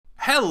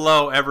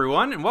Hello,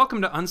 everyone, and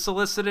welcome to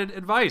Unsolicited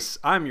Advice.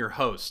 I'm your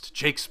host,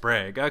 Jake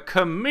Sprague, a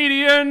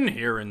comedian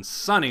here in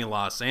sunny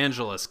Los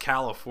Angeles,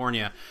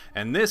 California.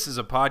 And this is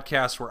a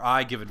podcast where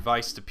I give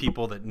advice to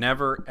people that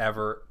never,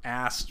 ever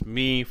asked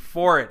me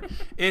for it.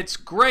 It's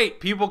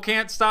great. People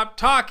can't stop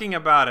talking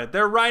about it.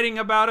 They're writing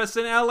about us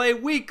in LA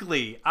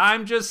Weekly.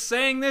 I'm just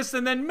saying this,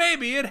 and then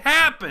maybe it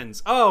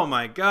happens. Oh,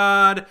 my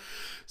God.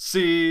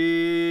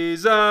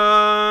 Season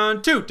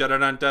 2.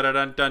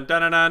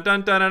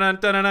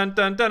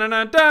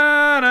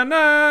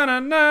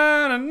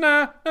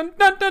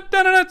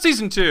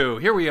 Season 2.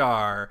 Here we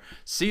are.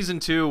 Season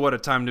 2. What a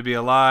time to be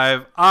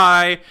alive.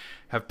 I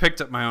have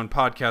picked up my own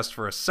podcast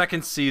for a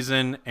second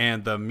season,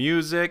 and the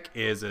music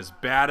is as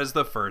bad as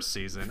the first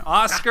season.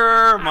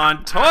 Oscar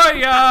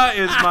Montoya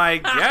is my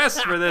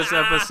guest for this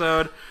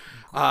episode.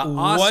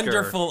 Oscar.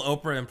 Wonderful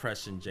Oprah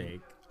impression,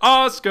 Jake.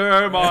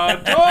 Oscar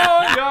Montoya!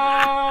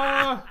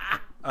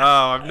 Oh,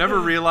 I've never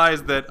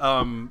realized that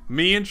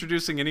me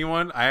introducing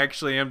anyone, I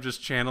actually am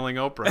just channeling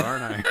Oprah,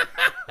 aren't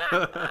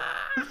I?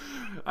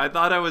 I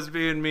thought I was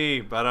being me,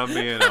 but I'm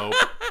being Ope.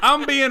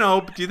 I'm being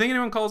Ope. Do you think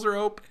anyone calls her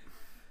Ope?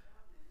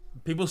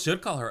 People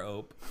should call her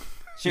Ope.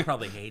 She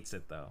probably hates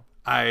it, though.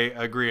 I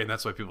agree, and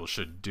that's why people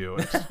should do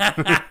it.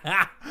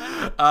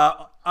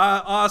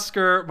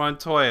 Oscar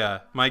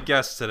Montoya, my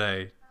guest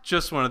today.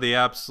 Just one of the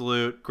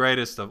absolute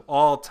greatest of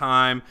all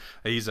time.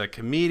 He's a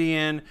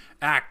comedian,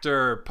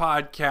 actor,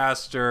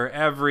 podcaster,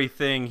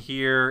 everything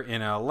here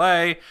in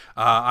LA.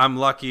 I'm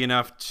lucky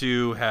enough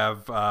to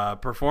have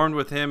performed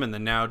with him in the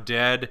now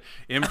dead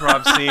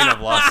improv scene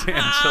of Los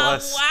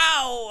Angeles.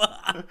 Wow!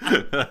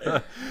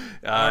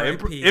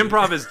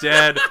 Improv is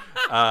dead.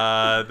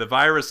 The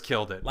virus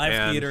killed it.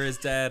 Live theater is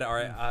dead.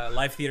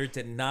 Live theater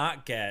did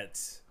not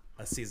get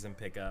a season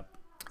pickup.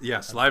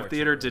 Yes, Live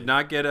Theater did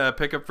not get a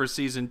pickup for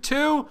season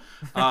 2,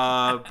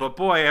 but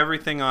boy,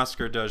 everything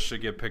Oscar does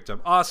should get picked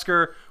up.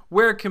 Oscar,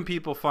 where can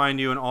people find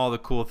you and all the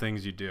cool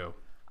things you do?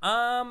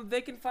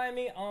 They can find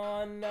me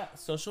on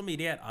social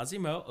media at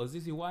Ozzymo,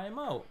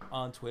 OZZYMO,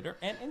 on Twitter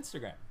and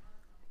Instagram.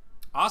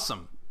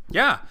 Awesome.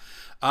 Yeah.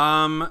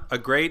 A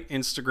great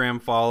Instagram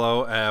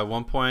follow. At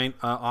one point,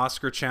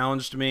 Oscar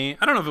challenged me.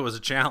 I don't know if it was a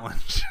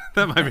challenge.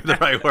 That might be the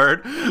right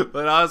word.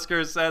 But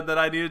Oscar said that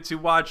I needed to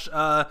watch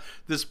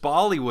this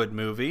Bollywood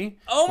movie.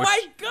 Oh,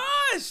 my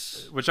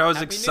gosh! Which I was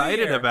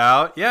excited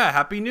about. Yeah,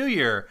 Happy New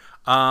Year.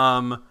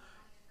 When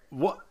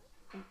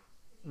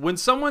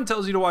someone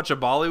tells you to watch a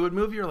Bollywood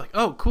movie, you're like,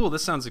 oh, cool,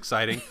 this sounds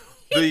exciting.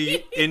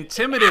 The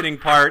intimidating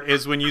part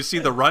is when you see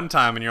the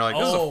runtime and you're like,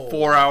 this is a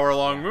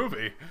 4-hour-long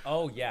movie.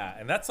 Oh, yeah.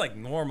 And that's like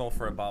normal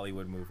for a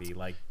Bollywood movie.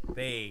 Like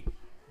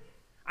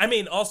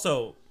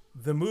also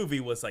the movie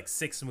was like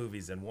 6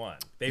 movies in one.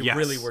 They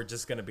really were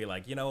just going to be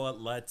like, you know what?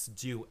 Let's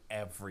do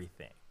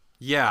everything.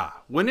 Yeah.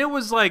 When it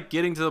was like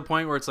getting to the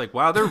point where it's like,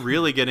 wow, they're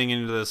really getting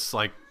into this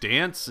like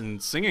dance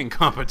and singing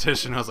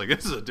competition. I was like,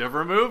 this is a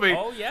different movie.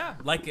 Oh, yeah.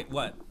 Like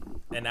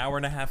an hour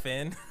and a half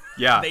in?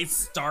 Yeah. They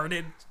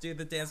started to do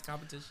the dance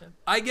competition.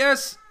 I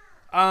guess,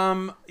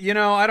 I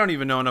don't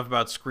even know enough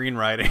about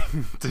screenwriting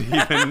to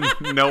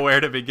even know where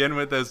to begin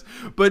with this.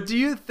 But do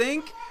you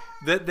think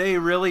that they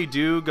really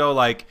do go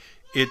like,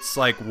 it's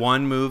like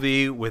one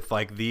movie with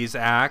like these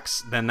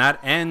acts, then that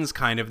ends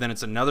kind of, then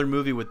it's another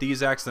movie with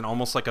these acts, then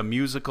almost like a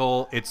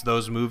musical, it's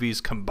those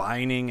movies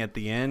combining at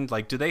the end?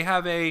 Like, do they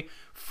have a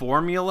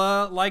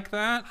formula like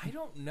that? I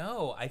don't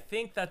know. I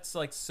think that's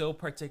like so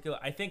particular.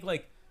 I think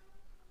like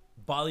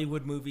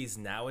Bollywood movies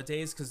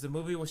nowadays, because the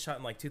movie was shot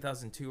in like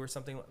 2002 or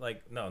something,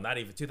 like no, not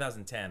even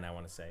 2010, I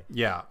want to say.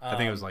 Yeah, I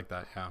think it was like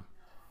that. Yeah,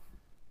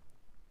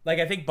 like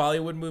I think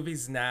Bollywood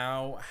movies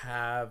now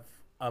have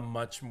a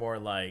much more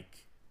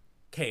like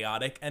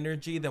chaotic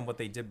energy than what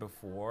they did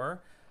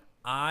before.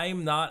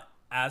 I'm not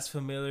as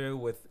familiar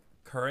with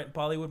current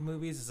Bollywood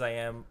movies as I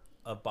am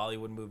of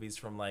Bollywood movies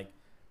from like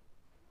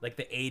the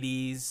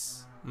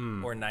 80s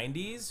or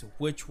 90s,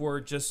 which were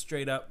just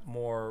straight up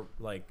more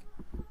like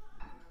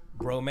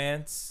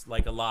romance,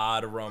 like a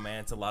lot of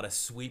romance, a lot of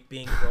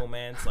sweeping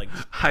romance, like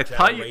I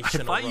thought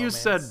you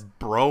said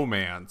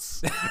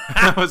bromance.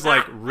 I was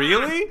like,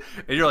 really?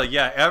 And you're like,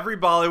 yeah, every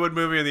Bollywood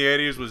movie in the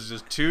 80s was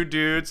just 2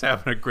 dudes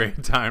having a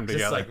great time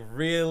together. Just like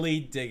really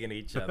digging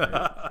each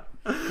other.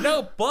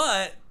 No,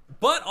 but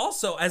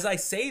also as I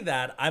say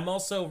that, I'm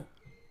also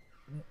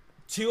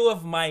 2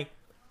 of my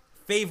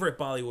favorite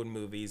Bollywood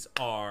movies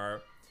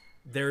are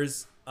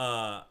there's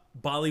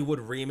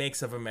Bollywood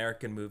remakes of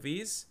American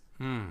movies.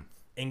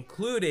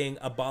 Including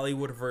a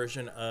Bollywood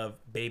version of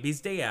Baby's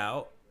Day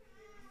Out,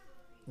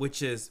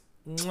 which is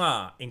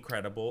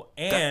incredible.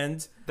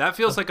 And that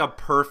feels like a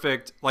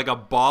perfect, like a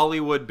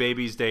Bollywood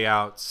Baby's Day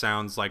Out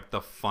sounds like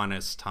the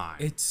funnest time.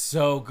 It's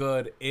so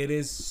good. It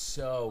is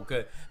so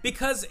good.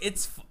 Because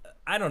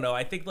I don't know,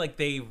 I think like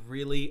they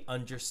really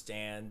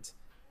understand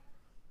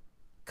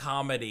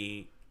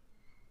comedy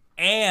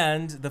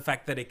and the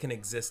fact that it can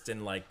exist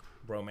in like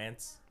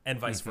romance and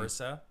vice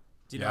versa.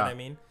 Do you know what I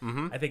mean?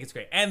 Mm-hmm. I think it's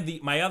great. And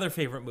my other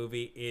favorite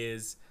movie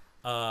is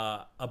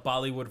a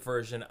Bollywood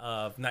version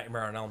of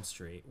Nightmare on Elm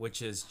Street,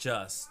 which is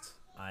just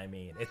I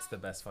mean, it's the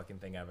best fucking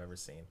thing I've ever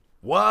seen.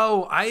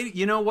 Whoa,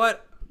 you know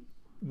what?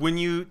 When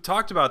you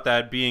talked about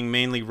that being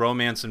mainly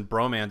romance and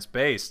bromance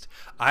based,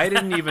 I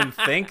didn't even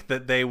think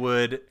that they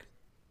would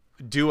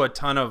do a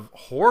ton of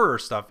horror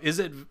stuff.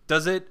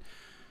 Does it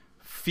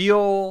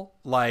feel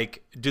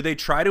like, do they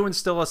try to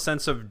instill a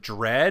sense of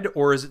dread,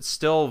 or is it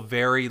still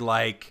very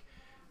like,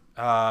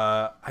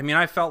 I mean,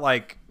 I felt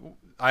like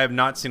I have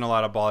not seen a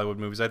lot of Bollywood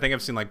movies. I think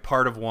I've seen like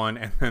part of one,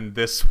 and then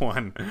this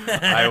one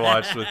I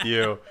watched with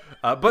you.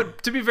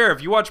 But to be fair,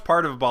 if you watch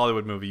part of a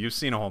Bollywood movie, you've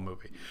seen a whole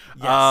movie.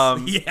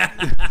 Yes.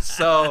 Yeah.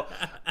 So,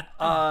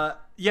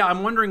 yeah,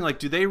 I'm wondering, like,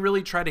 do they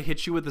really try to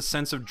hit you with a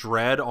sense of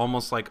dread,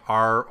 almost like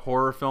our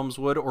horror films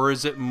would, or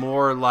is it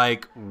more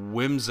like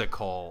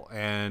whimsical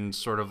and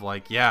sort of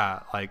like,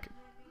 yeah, like,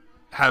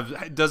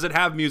 does it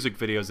have music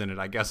videos in it?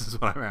 I guess is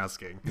what I'm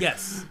asking.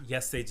 Yes,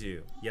 they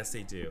do. Yes,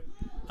 they do.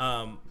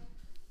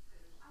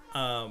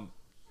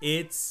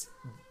 It's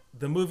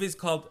the movie's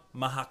called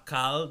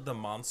Mahakal the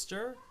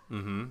Monster,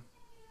 and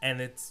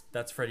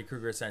that's Freddy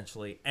Krueger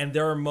essentially. And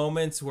there are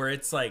moments where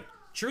it's like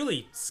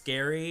truly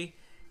scary.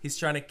 He's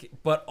trying to,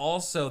 but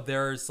also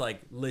there's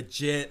like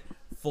legit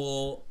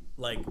full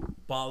like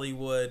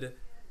Bollywood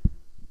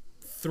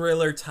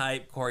thriller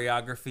type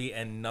choreography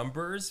and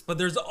numbers. But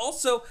there's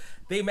also,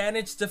 they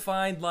managed to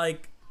find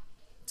like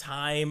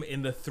time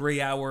in the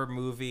 3-hour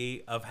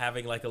movie of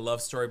having like a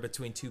love story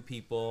between two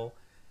people.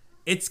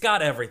 It's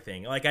got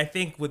everything. Like, I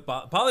think with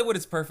Bollywood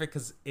is perfect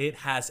because it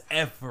has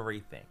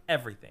everything.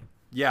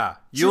 Yeah,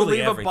 you'll Truly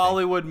leave everything. a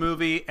Bollywood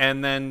movie,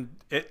 and then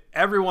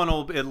everyone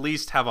will at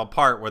least have a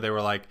part where they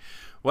were like,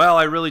 well,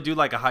 I really do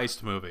like a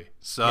heist movie.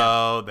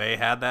 So they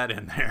had that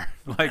in there.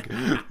 Like,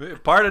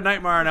 part of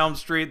Nightmare on Elm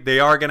Street,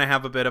 they are going to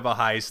have a bit of a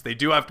heist. They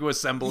do have to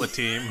assemble a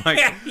team. Like,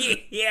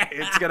 Yeah.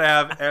 it's going to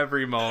have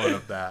every moment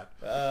of that.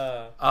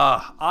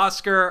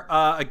 Oscar,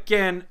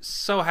 again,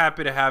 so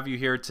happy to have you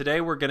here.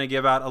 Today we're going to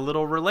give out a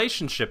little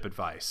relationship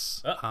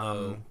advice.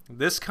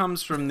 This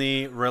comes from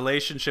the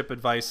relationship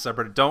advice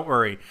subreddit. Don't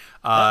worry.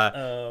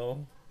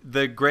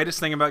 The greatest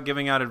thing about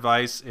giving out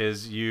advice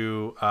is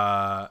you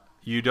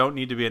don't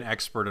need to be an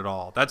expert at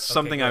all. That's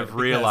something I've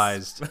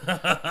realized.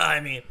 I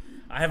mean,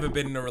 I haven't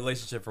been in a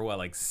relationship for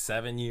like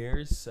 7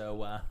 years,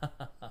 so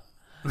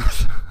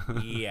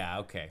yeah,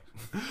 okay.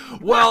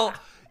 Well,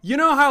 you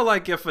know how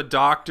like if a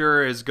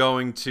doctor is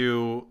going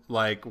to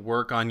like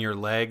work on your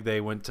leg,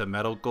 they went to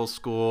medical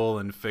school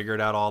and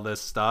figured out all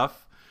this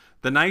stuff.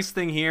 The nice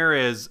thing here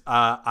is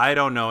I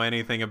don't know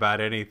anything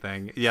about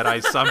anything, yet I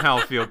somehow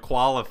feel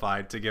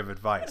qualified to give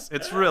advice.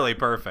 It's really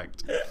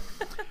perfect.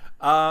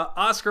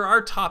 Oscar,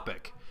 our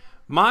topic.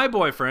 My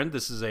boyfriend,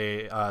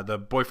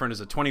 the boyfriend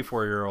is a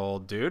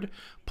 24-year-old dude,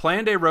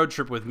 planned a road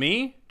trip with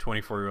me,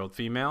 24-year-old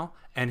female,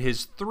 and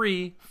his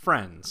 3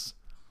 friends.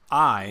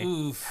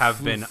 I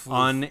have been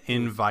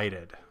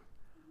uninvited.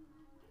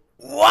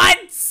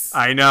 What?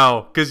 I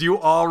know, because you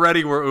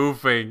already were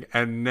oofing,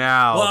 and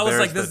now Well, I was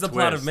there's like, this is the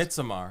plot of twist.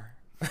 Midsommar.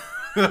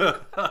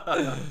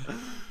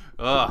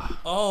 Ugh.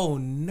 Oh,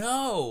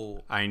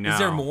 no. I know. Is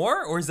there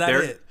more, or is that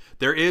it?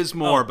 There is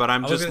more, but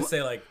I'm I just was going to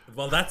say, like,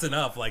 well, that's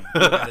enough. Like,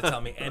 you got to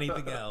tell me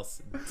anything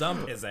else.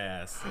 Dump his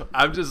ass.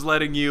 I'm just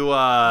letting you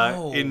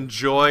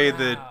enjoy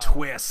the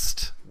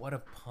twist. What a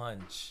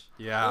punch.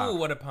 Yeah. Ooh,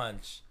 what a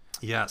punch.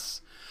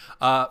 Yes.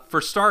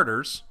 For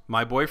starters,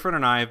 my boyfriend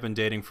and I have been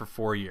dating for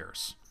 4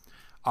 years.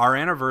 Our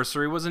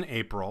anniversary was in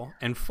April,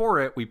 and for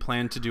it, we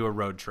planned to do a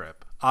road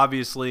trip.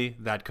 Obviously,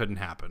 that couldn't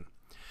happen.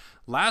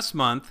 Last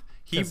month,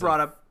 he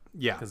brought up...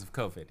 Yeah. Because of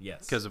COVID,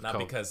 yes. Because of Not COVID.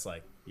 because,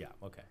 like, yeah,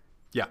 okay.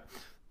 Yeah.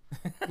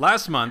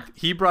 Last month,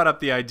 he brought up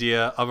the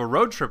idea of a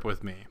road trip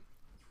with me,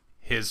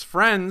 his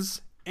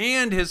friends,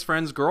 and his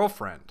friend's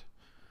girlfriend.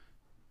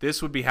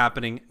 This would be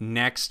happening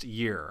next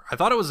year. I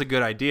thought it was a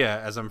good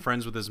idea, as I'm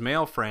friends with his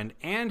male friend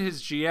and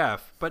his GF,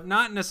 but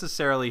not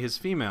necessarily his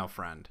female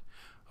friend.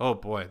 Oh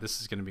boy,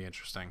 this is going to be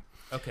interesting.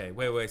 Okay,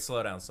 wait,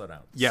 slow down.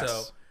 Yes.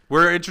 So,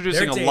 we're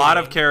introducing a they're lot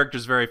of dating.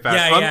 characters very fast.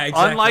 Yeah,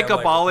 exactly. Unlike a I'm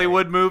like,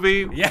 Bollywood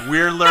movie, Yeah.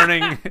 we're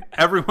learning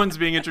everyone's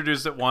being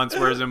introduced at once,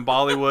 whereas in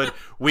Bollywood,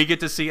 we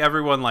get to see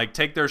everyone like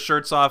take their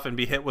shirts off and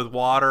be hit with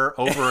water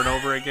over and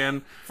over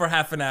again. for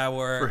half an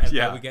hour, and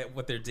yeah. then we get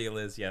what their deal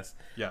is, yes.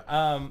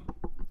 Yeah.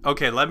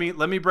 Okay, let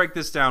me break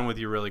this down with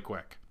you really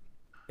quick.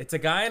 It's a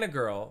guy and a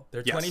girl.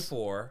 They're Yes.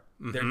 24.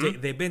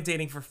 They've been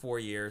dating for 4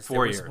 years. 4 They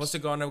were years. supposed to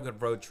go on a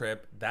good road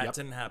trip. That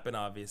didn't happen,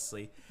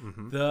 obviously.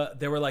 Mm-hmm.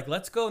 They were like,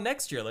 let's go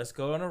next year. Let's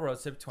go on a road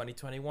trip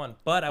 2021.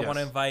 But I want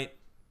to invite,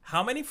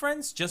 how many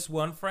friends? Just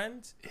one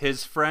friend?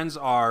 His friends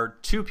are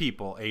 2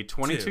 people, a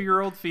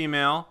 22-year-old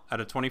female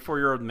and a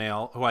 24-year-old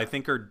male, who I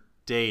think are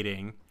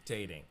dating,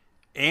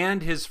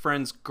 and his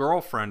friend's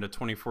girlfriend, a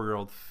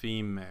 24-year-old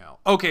female.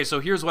 Okay, so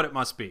here's what it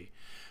must be.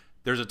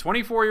 There's a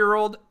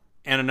 24-year-old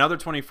and another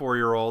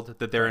 24-year-old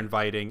that they're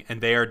inviting, and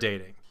they are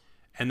dating.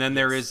 And then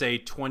there is a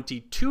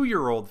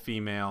 22-year-old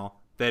female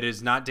that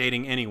is not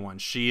dating anyone.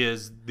 She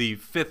is the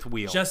 5th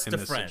wheel. Just in a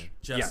this friend. situ-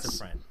 Just Yes. a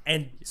friend.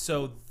 And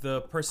so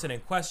the person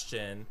in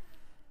question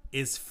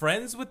is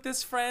friends with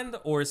this friend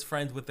or is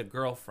friends with the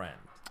girlfriend?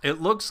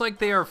 It looks like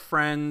they are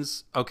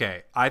friends.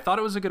 Okay, I thought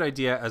it was a good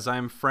idea as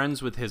I'm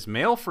friends with his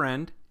male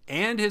friend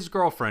and his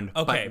girlfriend,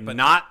 but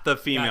not the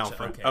female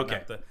friend.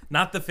 Okay.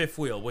 Not the fifth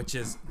wheel,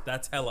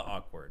 that's hella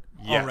awkward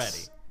already.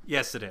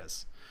 Yes, it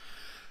is.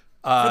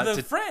 For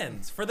the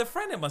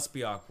friend, it must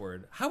be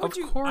awkward. How would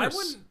you?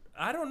 Course.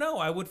 I don't know.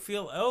 I would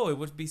feel. Oh, it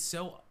would be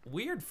so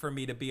weird for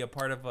me to be a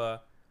part of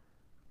a.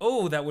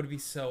 Oh, that would be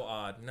so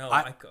odd. No,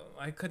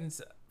 I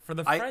couldn't. For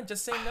the friend,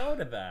 just say no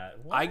to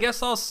that. What? I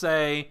guess I'll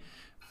say,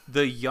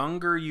 the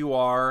younger you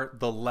are,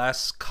 the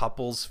less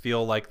couples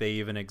feel like they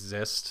even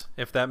exist.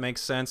 If that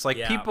makes sense.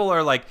 Like people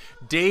are like,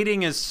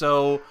 dating is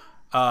so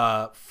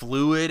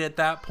fluid at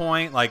that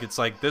point. Like it's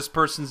like this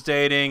person's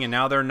dating and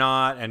now they're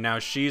not, and now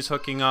she's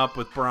hooking up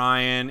with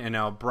Brian, and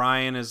now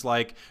Brian is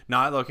like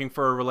not looking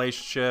for a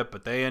relationship,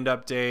 but they end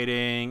up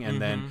dating,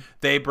 and then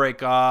they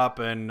break up,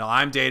 and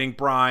I'm dating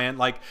Brian.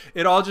 Like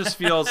it all just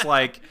feels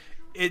like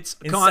it's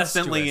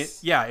constantly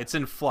it's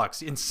in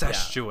flux.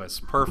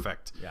 Incestuous.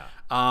 Perfect.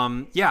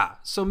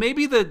 So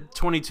maybe the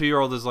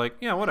 22-year-old is like,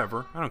 yeah,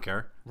 whatever, I don't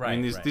care. Right. I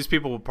mean, these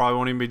people probably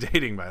won't even be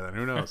dating by then.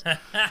 Who knows?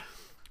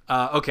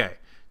 Okay.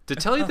 To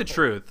tell you the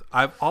truth,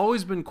 I've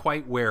always been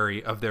quite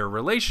wary of their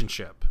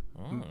relationship.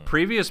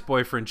 Previous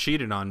boyfriend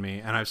cheated on me,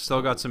 and I've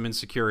still got some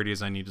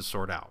insecurities I need to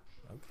sort out.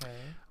 Okay.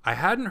 I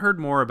hadn't heard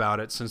more about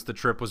it since the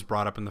trip was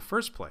brought up in the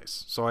first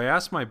place, so I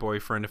asked my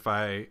boyfriend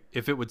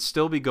if it would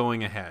still be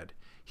going ahead.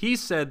 He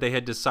said they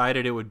had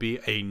decided it would be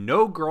a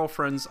no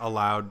girlfriends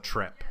allowed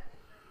trip.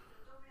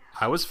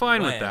 I was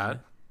fine with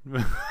that.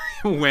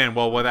 When?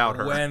 Well, without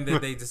her. When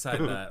did they decide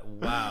that?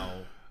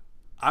 Wow.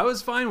 I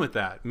was fine with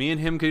that. Me and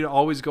him could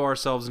always go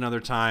ourselves another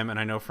time, and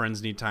I know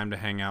friends need time to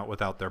hang out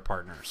without their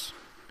partners.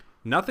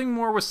 Nothing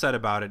more was said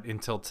about it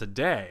until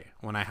today,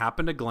 when I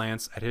happened to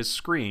glance at his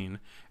screen,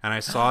 and I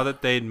saw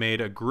that they'd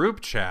made a group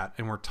chat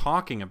and were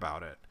talking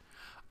about it.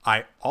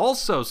 I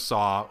also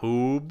saw,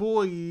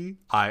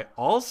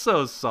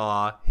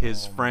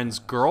 his friend's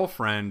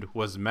girlfriend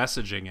was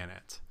messaging in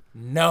it.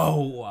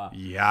 No.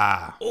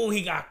 Yeah. Oh,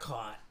 he got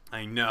caught.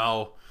 I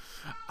know.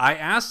 I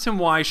asked him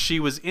why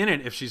she was in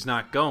it if she's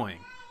not going.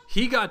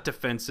 He got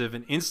defensive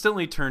and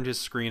instantly turned his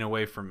screen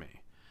away from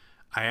me.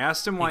 I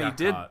asked him why he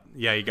did.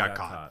 Yeah, he got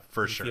caught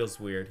for sure. He feels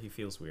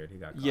weird. He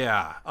got caught.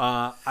 Yeah.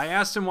 I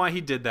asked him why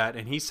he did that,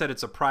 and he said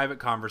it's a private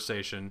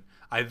conversation.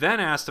 I then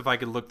asked if I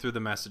could look through the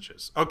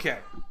messages. Okay.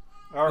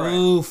 All right.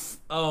 Oof.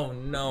 Oh,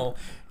 no.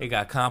 It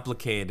got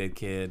complicated,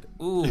 kid.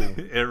 Ooh.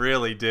 It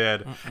really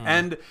did.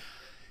 And,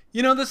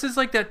 you know, this is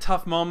like that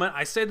tough moment.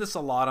 I say this a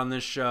lot on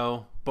this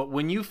show, but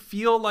when you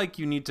feel like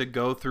you need to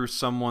go through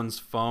someone's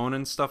phone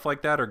and stuff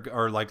like that,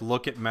 or like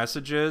look at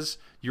messages,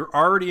 you're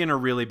already in a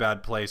really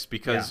bad place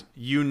because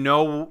you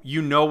know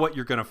what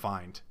you're going to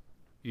find.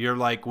 You're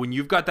like, when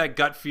you've got that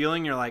gut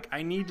feeling, you're like,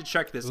 I need to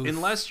check this. Oof,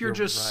 unless you're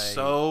just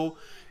so,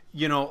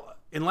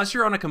 unless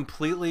you're on a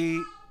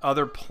completely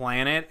other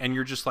planet and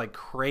you're just like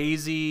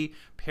crazy,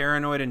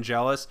 paranoid, and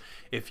jealous.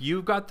 If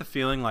you've got the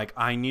feeling like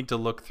I need to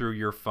look through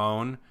your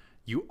phone,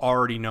 you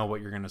already know what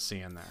you're going to see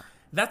in there.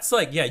 That's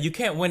like, you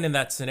can't win in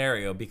that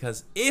scenario,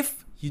 because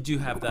if you do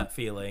have that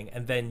feeling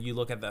and then you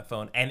look at that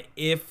phone and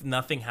if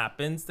nothing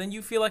happens, then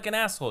you feel like an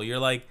asshole. You're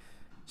like,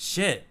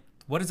 shit,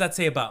 what does that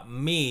say about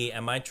me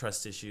and my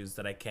trust issues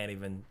that I can't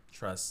even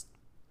trust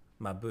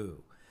my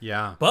boo?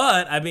 Yeah.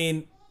 But, I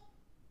mean,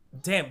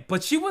 damn,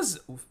 but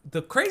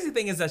the crazy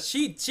thing is that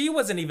she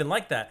wasn't even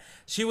like that.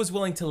 She was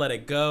willing to let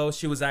it go.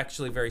 She was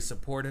actually very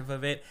supportive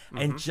of it.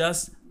 And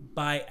just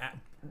by...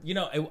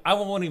 I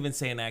won't even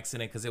say an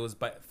accident, because it was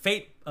by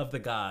fate of the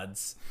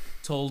gods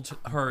told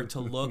her to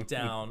look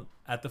down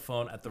at the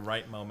phone at the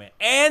right moment,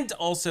 and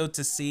also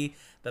to see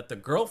that the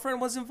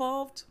girlfriend was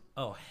involved.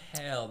 Oh,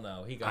 hell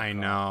no. He got caught. I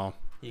know.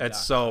 It's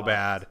so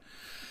bad.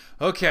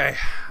 Okay.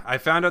 I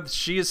found out that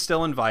she is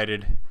still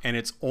invited, and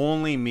it's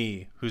only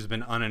me who's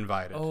been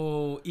uninvited.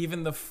 Oh,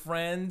 even the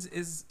friend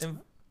is...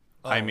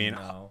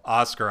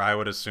 Oscar, I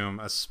would assume,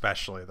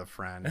 especially the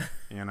friend,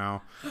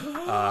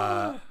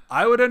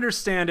 I would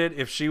understand it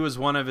if she was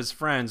one of his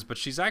friends, but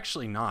she's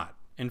actually not.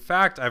 In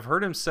fact, I've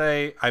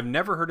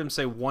never heard him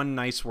say one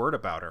nice word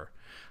about her.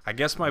 I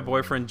guess my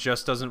boyfriend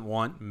just doesn't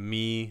want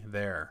me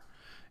there.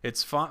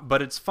 It's fine,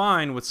 but it's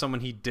fine with someone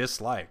he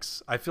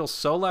dislikes. I feel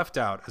so left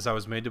out, as I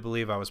was made to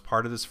believe I was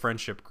part of this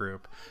friendship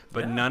group,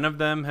 but none of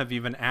them have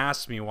even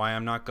asked me why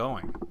I'm not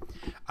going.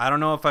 I don't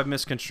know if I've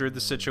misconstrued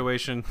the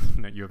situation.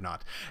 No, you have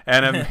not.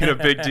 And I've made a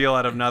big deal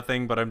out of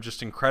nothing, but I'm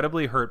just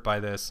incredibly hurt by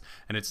this,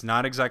 and it's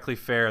not exactly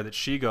fair that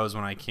she goes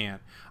when I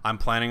can't. I'm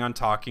planning on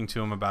talking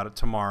to him about it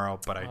tomorrow,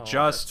 but I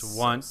just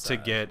want to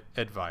get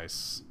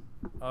advice.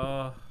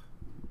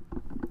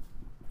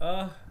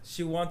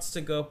 She wants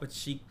to go, but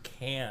she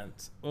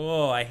can't.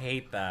 Oh, I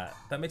hate that.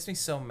 That makes me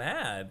so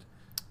mad.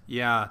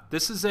 Yeah,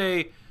 this is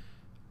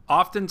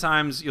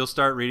oftentimes you'll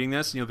start reading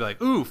this and you'll be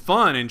like, ooh,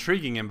 fun,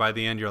 intriguing. And by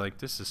the end, you're like,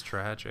 this is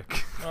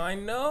tragic. I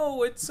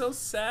know. It's so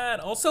sad.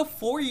 Also,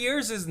 4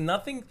 years is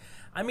nothing.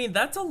 I mean,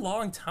 that's a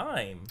long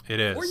time. It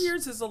is. 4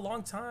 years is a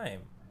long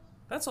time.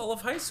 That's all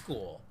of high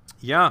school.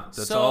 Yeah,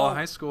 that's all of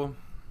high school.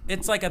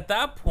 it's like at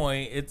that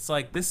point, it's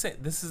like this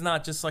is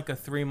not just like a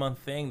 3-month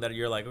thing that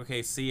you're like,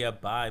 okay, see ya,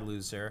 bye,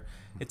 loser.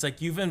 It's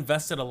like you've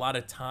invested a lot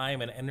of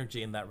time and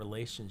energy in that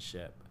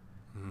relationship.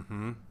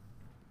 Mm-hmm.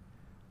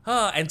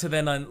 And to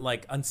then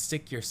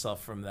unstick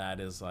yourself from that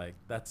is like,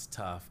 that's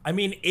tough. I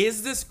mean,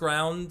 is this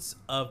grounds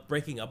of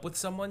breaking up with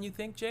someone, you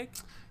think, Jake?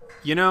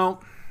 You know,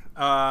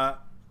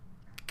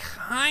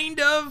 kind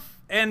of.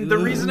 And the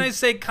reason I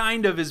say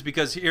kind of is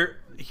because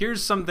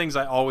here's some things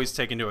I always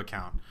take into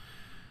account.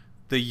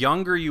 The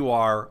younger you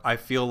are, I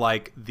feel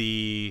like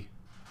the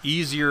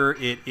easier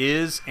it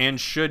is and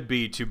should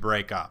be to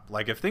break up.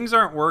 Like if things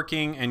aren't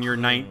working and you're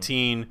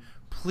 19,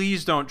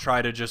 please don't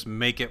try to just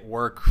make it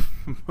work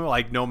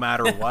like no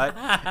matter what.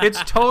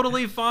 It's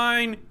totally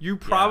fine. You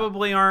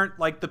probably aren't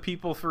like the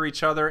people for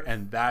each other,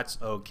 and that's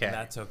okay.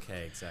 That's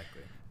okay,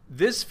 exactly.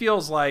 This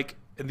feels like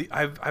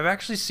I've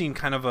actually seen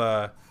kind of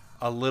a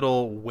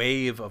little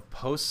wave of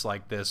posts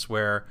like this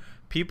where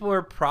people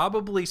are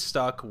probably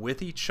stuck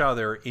with each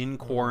other in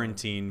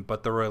quarantine,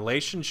 but the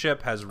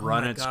relationship has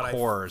run its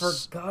course.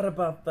 I forgot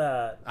about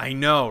that. I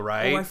know,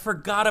 right? Oh, I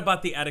forgot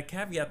about the added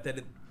caveat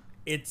that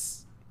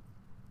it's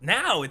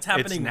now. It's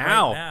happening right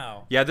now.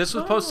 now. Yeah, this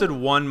was posted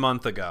 1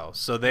 month ago.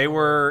 So they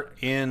were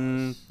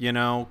in,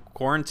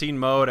 quarantine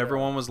mode.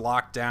 Everyone was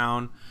locked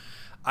down.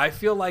 I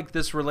feel like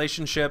this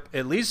relationship,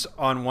 at least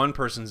on one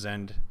person's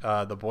end,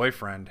 the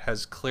boyfriend,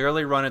 has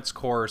clearly run its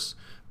course,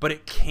 but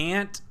it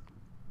can't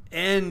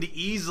end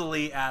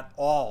easily at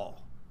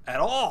all. At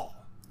all.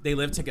 They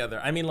live together.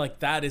 I mean, like,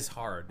 that is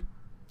hard.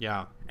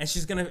 Yeah. And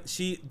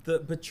the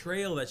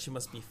betrayal that she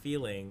must be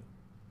feeling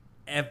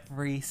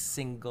every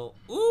single,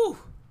 oh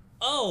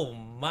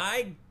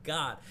my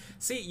God.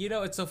 See,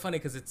 it's so funny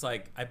because it's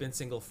like, I've been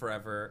single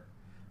forever.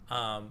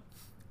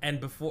 And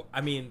before,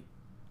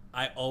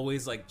 I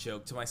always like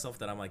joke to myself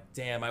that I'm like,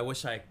 damn, I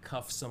wish I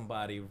cuffed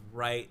somebody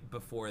right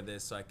before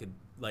this so I could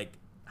like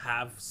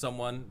have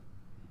someone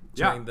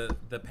during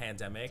the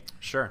pandemic.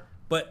 Sure.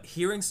 But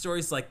hearing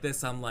stories like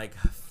this, I'm like,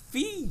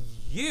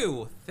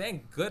 you,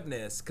 thank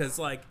goodness. Because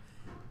like,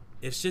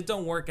 if shit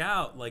don't work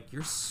out, like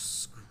you're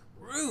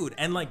screwed.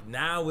 And like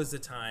now is the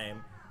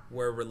time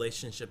where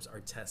relationships are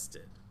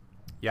tested.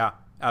 Yeah,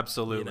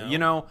 absolutely.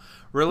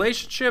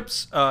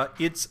 Relationships,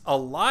 it's a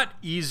lot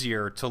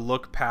easier to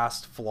look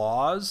past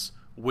flaws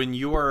when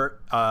you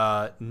are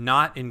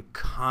not in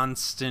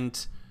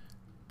constant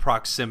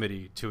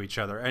proximity to each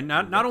other. And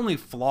not only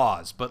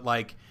flaws, but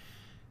like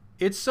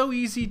it's so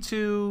easy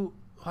to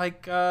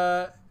like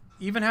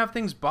even have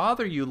things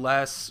bother you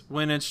less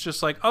when it's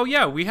just like, oh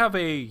yeah, we have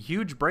a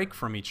huge break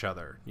from each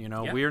other.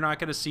 We are not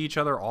going to see each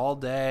other all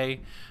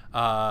day.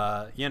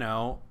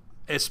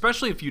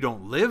 Especially if you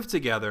don't live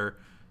together.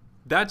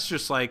 That's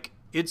just like,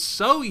 it's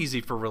so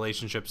easy for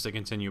relationships to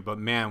continue. But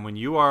man, when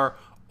you are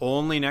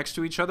only next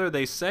to each other,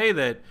 they say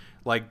that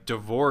like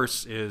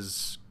divorce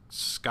is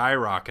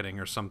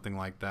skyrocketing or something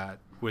like that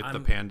with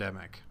the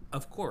pandemic.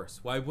 Of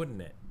course. Why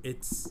wouldn't it?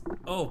 It's,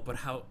 but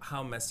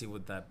how messy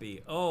would that be?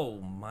 Oh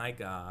my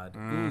God.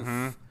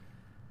 Mm-hmm. Oof.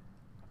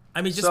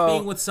 I mean, just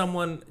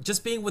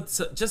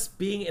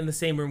being in the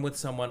same room with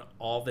someone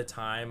all the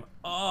time.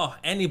 Oh,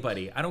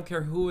 anybody. I don't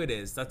care who it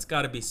is. That's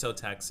got to be so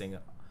taxing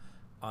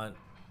on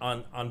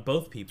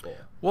both people.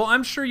 Well,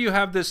 I'm sure you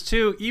have this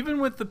too,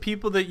 even with the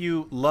people that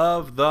you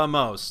love the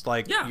most,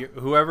 like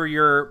whoever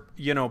your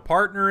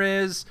partner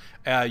is,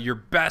 your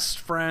best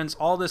friends,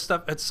 all this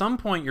stuff. At some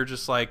point, you're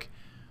just like,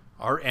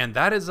 and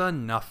that is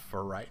enough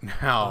for right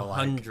now.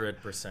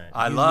 100%.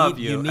 I love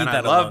you, and I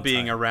love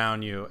being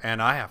around you,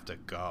 and I have to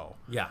go.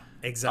 Yeah,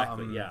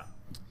 exactly.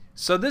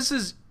 So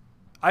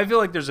I feel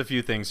like there's a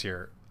few things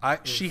here.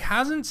 She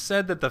hasn't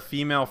said that the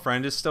female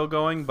friend is still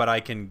going, but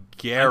I can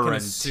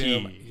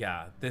guarantee.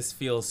 This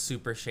feels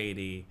super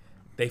shady.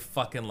 They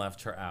fucking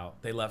left her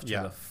out. They left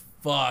her the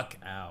fuck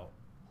out.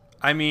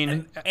 I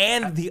mean,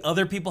 and the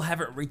other people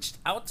haven't reached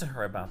out to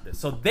her about this,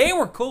 so they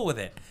were cool with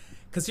it.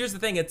 Because here's the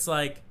thing: it's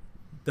like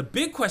the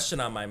big question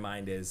on my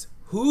mind is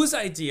whose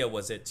idea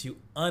was it to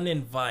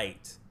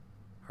uninvite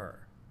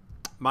her?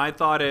 My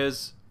thought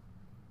is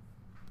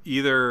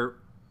either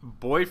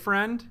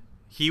boyfriend.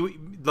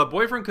 The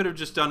boyfriend could have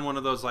just done one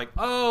of those like,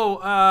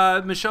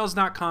 Michelle's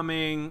not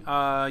coming.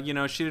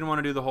 She didn't want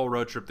to do the whole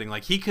road trip thing.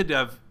 Like he could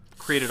have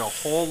created a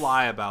whole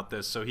lie about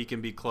this so he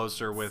can be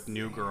closer with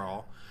new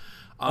girl.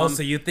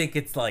 So you think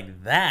it's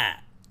like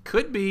that?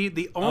 Could be.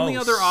 The only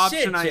other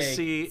option I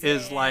see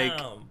is like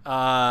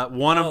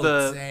one of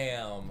the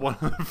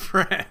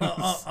friends.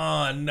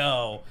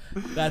 No,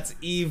 that's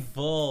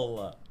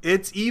evil.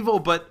 It's evil,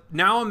 but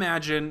now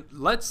imagine.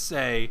 Let's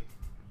say.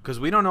 Because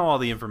we don't know all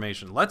the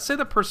information. Let's say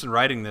the person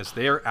writing this,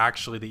 they are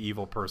actually the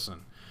evil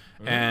person.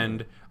 Mm.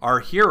 And our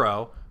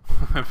hero,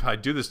 I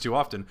do this too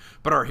often,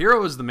 but our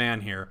hero is the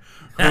man here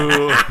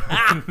who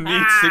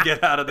needs to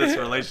get out of this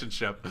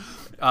relationship.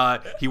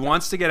 He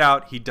wants to get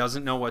out. He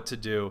doesn't know what to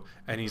do.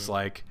 And he's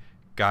like,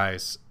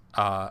 guys,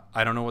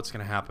 I don't know what's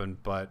going to happen,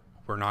 but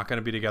we're not going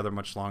to be together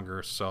much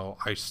longer. So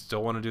I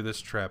still want to do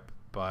this trip,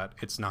 but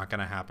it's not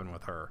going to happen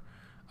with her.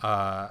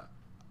 I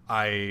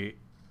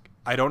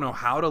don't know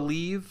how to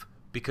leave.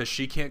 because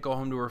she can't go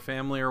home to her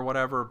family or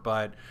whatever.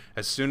 But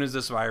as soon as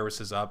this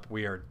virus is up,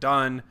 we are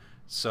done.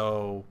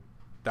 So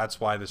that's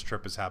why this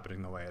trip is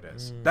happening the way it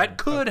is. That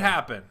could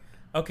happen.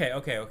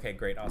 Okay,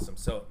 great, awesome.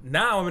 So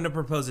now I'm going to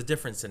propose a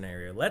different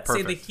scenario. Let's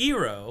say the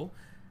hero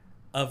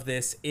of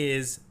this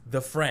is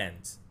the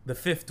friend, the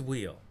fifth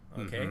wheel,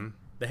 okay?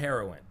 The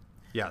heroine.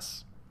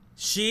 Yes.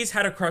 She's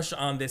had a crush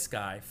on this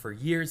guy for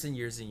years and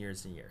years and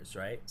years and years,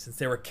 right? Since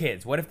they were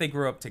kids. What if they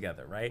grew up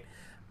together, right?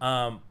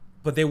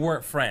 But they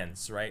weren't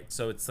friends, right?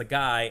 So it's the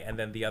guy and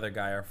then the other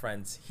guy are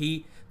friends.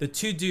 The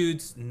two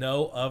dudes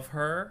know of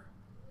her.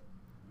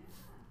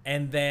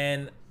 And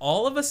then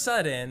all of a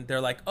sudden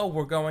they're like, "Oh,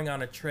 we're going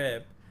on a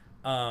trip."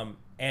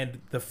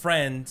 And the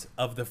friend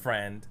of the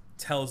friend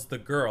tells the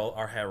girl,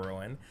 our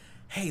heroine,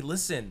 "Hey,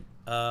 listen,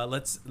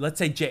 let's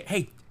say Jake.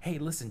 Hey,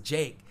 listen,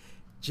 Jake.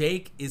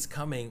 Jake is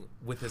coming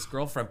with his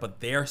girlfriend, but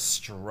they're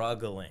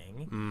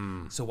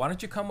struggling. So why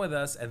don't you come with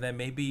us? And then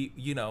maybe,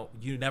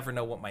 you never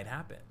know what might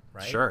happen,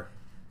 right?" Sure.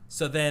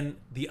 So then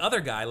the other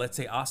guy, let's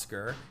say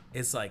Oscar,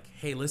 is like,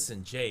 "Hey,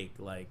 listen, Jake,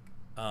 like,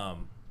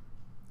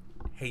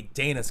 hey,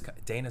 Dana's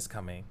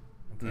coming,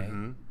 okay?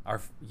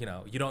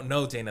 You don't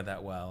know Dana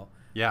that well.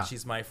 Yeah.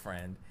 She's my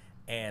friend,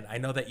 and I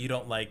know that you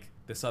don't like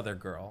this other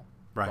girl,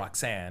 right.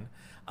 Roxanne.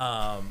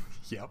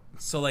 Yep.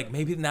 So like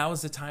maybe now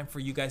is the time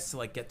for you guys to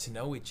like get to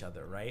know each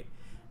other, right?"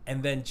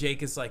 And then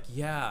Jake is like,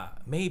 "Yeah,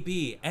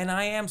 maybe, and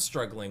I am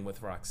struggling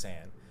with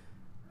Roxanne.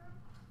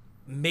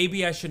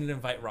 Maybe I shouldn't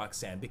invite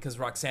Roxanne because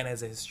Roxanne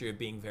has a history of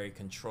being very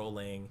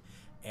controlling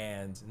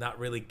and not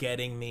really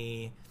getting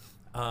me.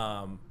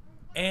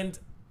 And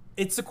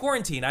it's a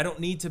quarantine. I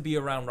don't need to be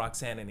around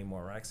Roxanne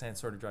anymore.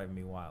 Roxanne's sort of driving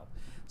me wild."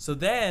 So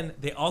then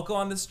they all go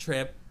on this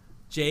trip.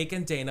 Jake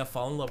and Dana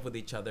fall in love with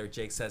each other.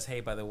 Jake says, "Hey,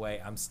 by the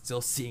way, I'm still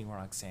seeing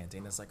Roxanne."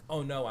 Dana's like,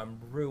 "Oh no, I'm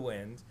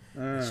ruined."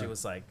 And she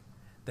was like,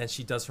 then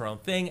she does her own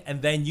thing.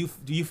 And then you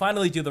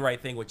finally do the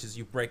right thing, which is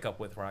you break up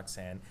with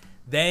Roxanne.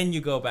 Then you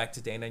go back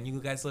to Dana and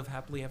you guys live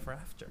happily ever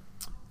after.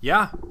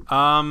 Yeah.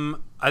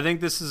 I think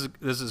this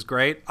is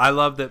great. I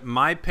love that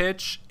my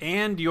pitch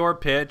and your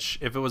pitch,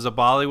 if it was a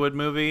Bollywood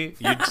movie,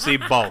 you'd see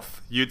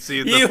both. You'd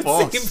see the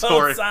full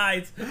story. Both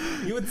sides.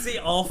 You would see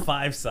all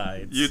 5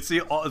 sides. You'd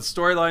see all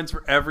storylines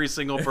for every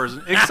single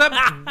person, except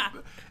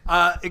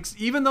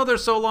even though they're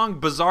so long,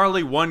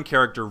 bizarrely one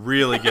character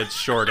really gets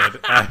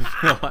shorted. I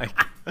feel like.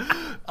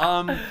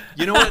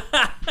 You know what?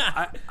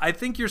 I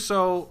think you're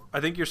so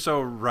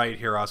right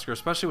here, Oscar,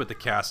 especially with the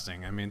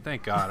casting. I mean,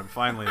 thank God I'm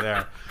finally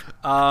there.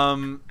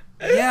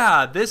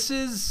 Yeah, this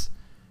is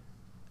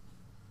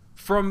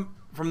from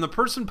the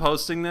person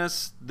posting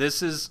this.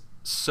 This is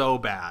so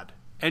bad,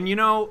 and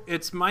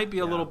it might be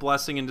a little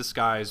blessing in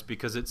disguise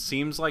because it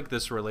seems like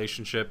this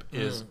relationship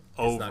is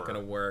over. It's not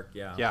gonna work.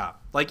 Yeah. Yeah.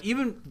 Like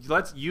even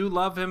you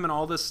love him and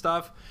all this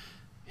stuff.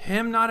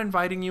 Him not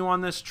inviting you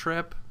on this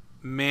trip,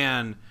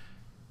 man.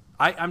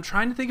 I'm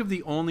trying to think of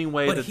the only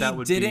way that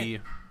would be.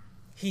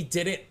 He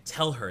didn't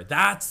tell her.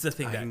 That's the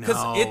thing. Because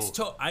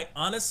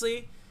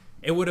honestly,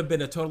 it would have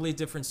been a totally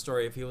different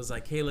story if he was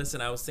like, "Hey,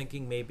 listen, I was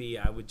thinking maybe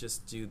I would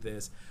just do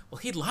this." Well,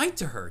 he lied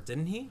to her,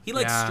 didn't he? He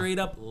straight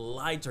up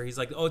lied to her. He's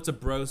like, "Oh, it's a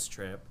bros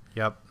trip."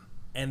 Yep.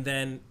 And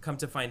then come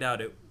to find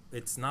out,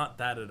 it's not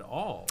that at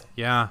all.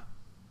 Yeah,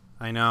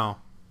 I know.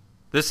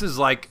 This is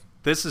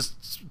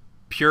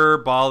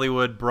pure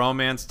Bollywood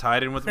bromance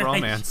tied in with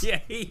romance. Yeah.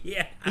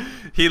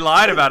 He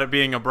lied about it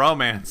being a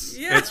bromance.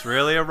 Yeah. It's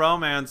really a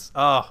romance.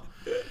 Oh.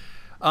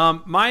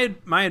 My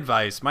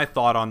advice, my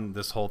thought on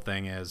this whole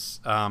thing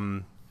is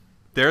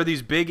there are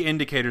these big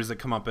indicators that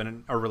come up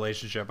in a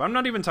relationship. I'm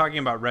not even talking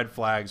about red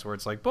flags where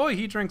it's like, boy,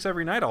 he drinks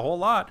every night a whole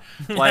lot.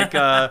 Like,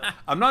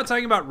 I'm not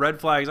talking about red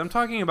flags. I'm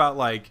talking about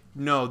like,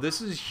 no, this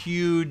is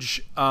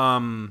huge.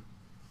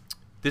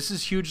 This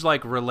is huge,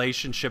 like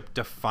relationship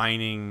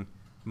defining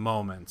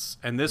moments.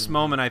 And this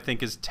moment, I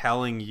think, is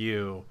telling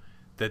you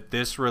that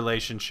this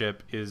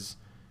relationship is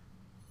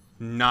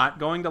not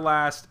going to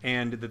last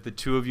and that the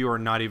two of you are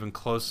not even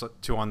close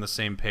to on the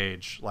same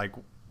page. Like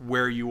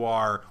where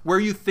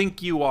you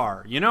think you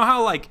are. You know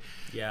how like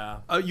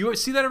you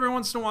see that every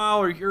once in a while,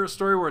 or you hear a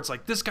story where it's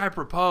like this guy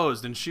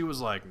proposed and she was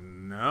like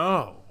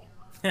no,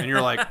 and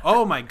you're like,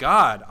 oh my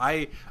God,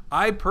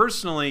 I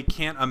personally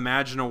can't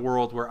imagine a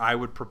world where I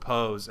would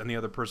propose and the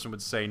other person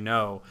would say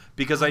no,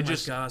 because I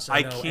can't.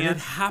 And it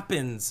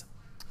happens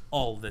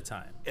all the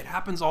time. It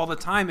happens all the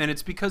time, and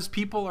it's because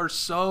people are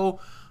so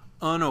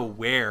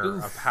unaware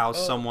of how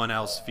someone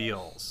else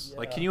feels. Yeah.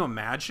 Like, can you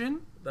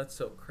imagine? That's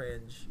so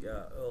cringe.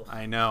 Yeah. Ugh.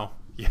 I know.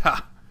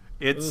 Yeah.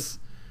 It's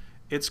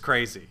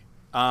crazy.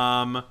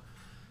 Oscar,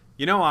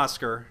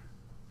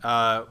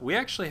 we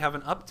actually have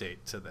an update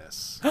to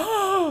this.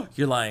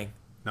 You're lying.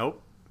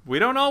 Nope. We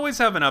don't always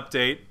have an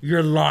update.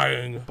 You're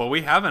lying. But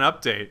we have an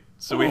update.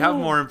 So we have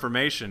more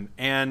information.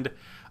 And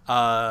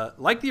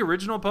like the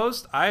original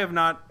post, I have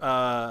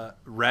not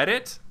read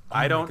it.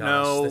 I don't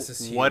know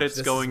what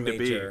it's going to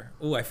be.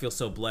 Ooh, I feel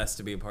so blessed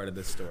to be a part of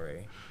this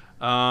story.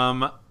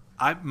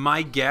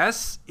 My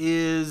guess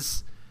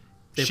is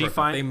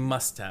they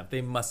must have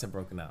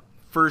broken up.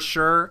 for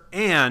sure.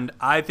 And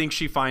I think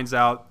she finds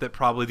out that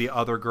probably the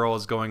other girl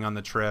is going on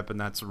the trip,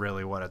 and that's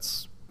really what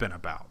it's been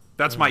about.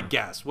 That's my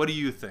guess. What do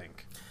you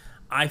think?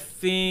 I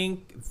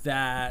think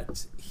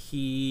that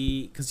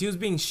because he was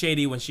being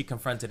shady when she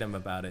confronted him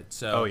about it.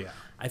 So Oh, yeah.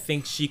 I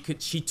think she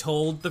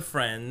told the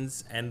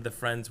friends, and the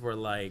friends were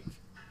like,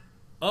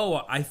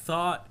 "Oh, I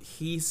thought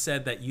he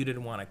said that you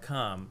didn't want to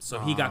come." So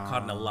he got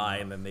caught in a lie,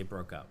 and then they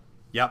broke up.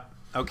 Yep.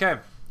 Okay.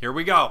 Here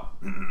we go.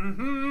 Oh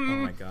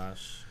my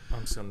gosh.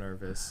 I'm so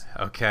nervous.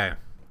 Okay.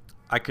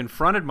 I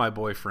confronted my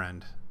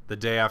boyfriend the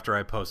day after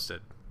I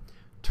posted.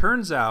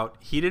 Turns out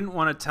he didn't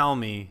want to tell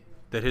me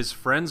that his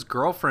friend's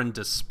girlfriend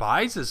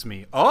despises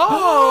me.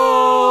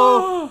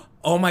 Oh!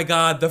 Oh my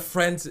god, the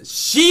friends.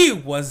 She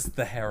was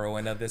the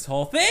heroine of this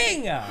whole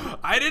thing.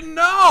 I didn't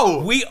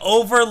know. We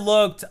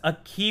overlooked a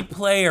key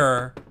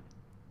player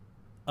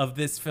of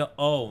this film.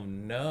 Oh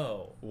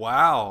no.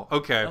 Wow.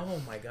 Okay.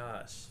 Oh my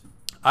gosh.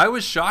 I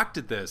was shocked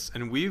at this,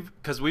 and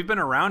because we've been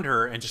around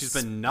her, and she's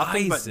been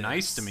nothing but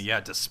nice to me. Yeah,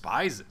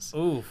 despises.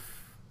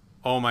 Oof.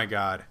 Oh my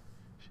god.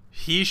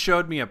 He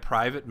showed me a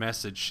private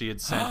message she had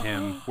sent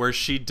him where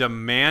she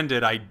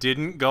demanded I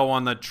didn't go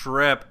on the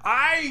trip.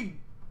 I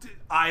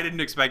didn't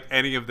expect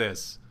any of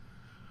this.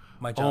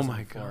 My Oh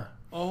my god.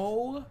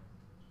 Oh.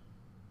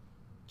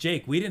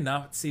 Jake, we did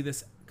not see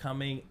this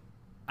coming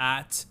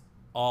at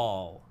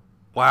all.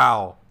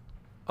 Wow.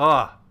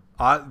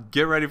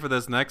 Get ready for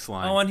this next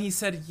line. Oh, and he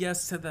said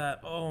yes to that.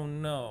 Oh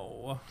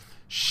no.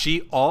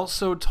 She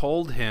also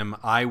told him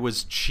I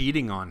was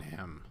cheating on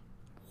him.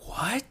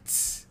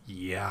 What?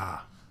 Yeah.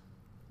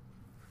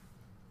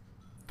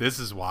 This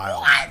is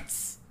wild. What?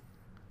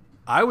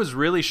 I was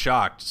really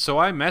shocked, so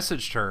I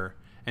messaged her,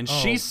 and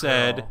she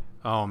said, girl.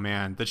 oh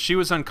man, that she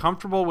was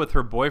uncomfortable with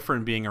her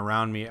boyfriend being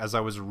around me as I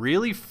was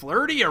really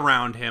flirty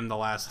around him the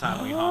last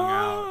time we hung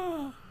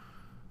out.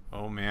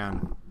 Oh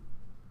man.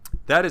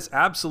 That is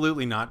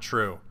absolutely not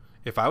true.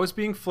 If I was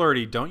being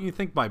flirty, don't you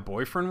think my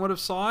boyfriend would have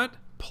saw it?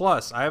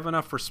 Plus, I have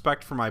enough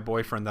respect for my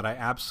boyfriend that I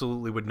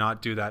absolutely would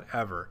not do that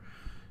ever.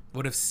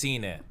 Would have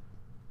seen it.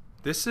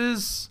 This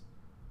is...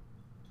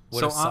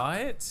 Would have saw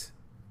it?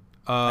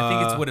 I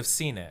think it's would have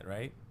seen it,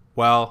 right?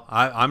 Well,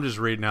 I'm just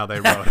reading how they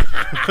wrote.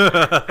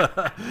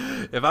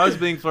 If I was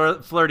being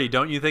flirty,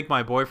 don't you think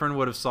my boyfriend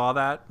would have saw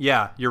that?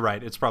 Yeah, you're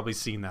right. It's probably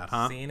seen that,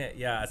 huh? Seen it,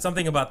 yeah.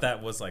 Something about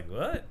that was like,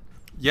 what?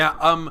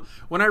 Yeah.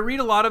 When I read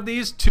a lot of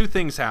these, two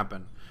things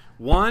happen.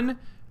 One,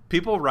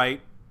 people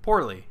write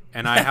poorly,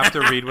 and I have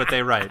to read what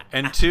they write.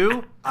 And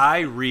two, I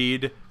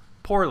read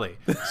poorly,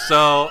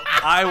 so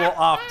I will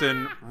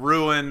often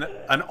ruin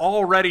an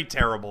already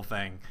terrible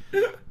thing.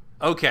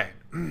 Okay.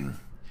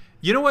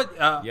 You know what?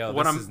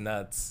 This is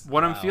nuts.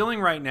 What I'm feeling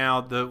right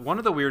now, one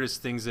of the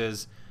weirdest things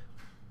is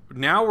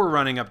now we're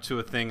running up to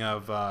a thing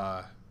of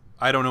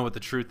I don't know what the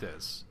truth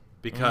is,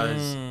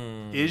 because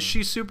is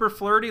she super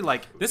flirty?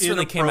 Like, this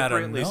really came out of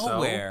inappropriately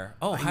nowhere.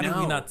 so? Oh, how did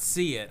we know. not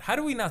see it? How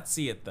do we not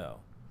see it though?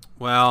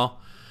 Well,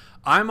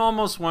 I'm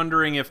almost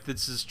wondering if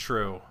this is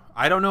true.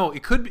 I don't know.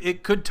 It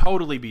could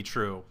totally be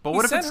true. But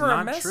what if it's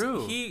not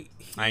true?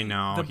 I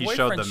know. The He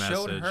showed the boyfriend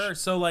showed message. her.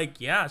 So like,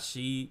 yeah,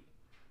 she.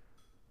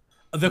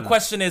 The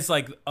question is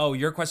like, oh,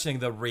 you're questioning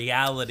the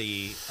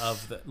reality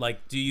of the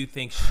like. Do you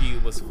think she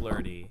was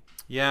flirty?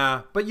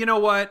 Yeah, but you know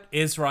what?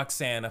 Is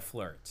Roxanne a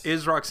flirt?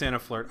 Is Roxanne a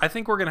flirt? I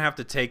think we're gonna have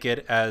to take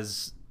it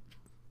as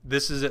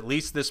this is at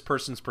least this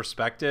person's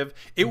perspective.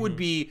 It would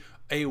be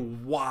a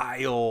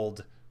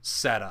wild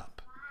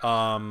setup.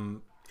 I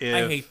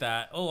hate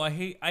that. Oh, I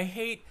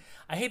hate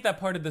that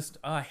part of this.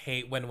 I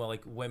hate when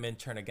like women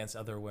turn against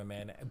other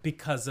women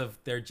because of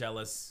they're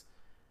jealous,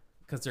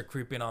 because they're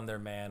creeping on their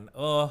man.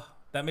 Oh,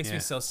 that makes me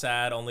so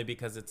sad. Only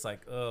because it's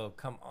like, oh,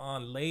 come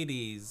on,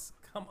 ladies.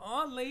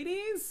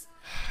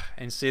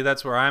 And see,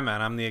 that's where I'm at.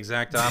 I'm the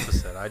exact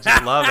opposite. I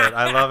just love it.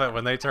 I love it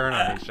when they turn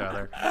on each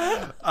other.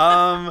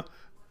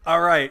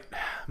 All right.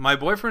 My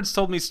boyfriend's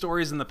told me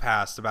stories in the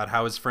past about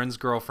how his friend's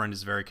girlfriend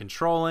is very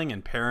controlling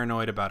and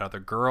paranoid about other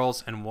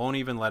girls and won't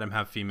even let him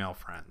have female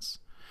friends.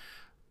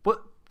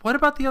 What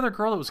about the other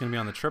girl that was going to be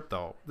on the trip,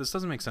 though? This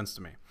doesn't make sense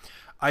to me.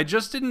 I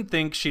just didn't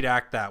think she'd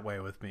act that way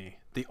with me.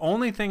 The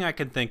only thing I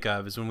can think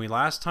of is when we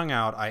last hung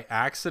out, I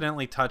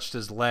accidentally touched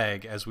his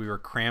leg as we were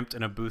cramped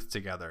in a booth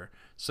together.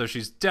 So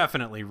she's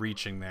definitely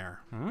reaching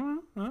there.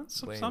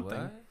 That's Wait,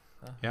 something.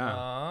 what?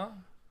 Yeah.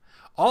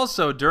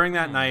 Also, during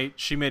that night,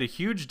 she made a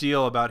huge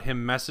deal about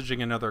him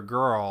messaging another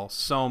girl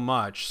so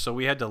much, so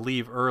we had to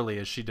leave early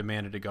as she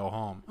demanded to go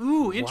home.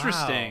 Ooh,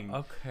 interesting.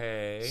 Wow.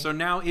 Okay. So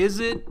now is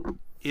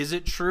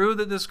it true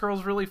that this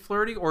girl's really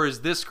flirty, or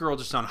is this girl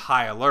just on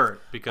high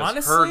alert because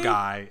Honestly, her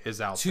guy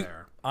is out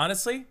there?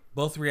 Honestly,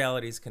 both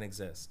realities can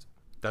exist.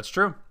 That's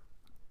true.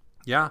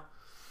 Yeah.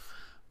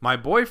 My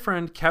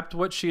boyfriend kept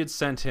what she had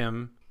sent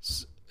him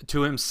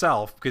to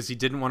himself because he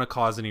didn't want to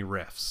cause any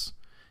rifts.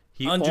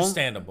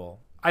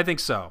 Understandable. I think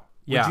so.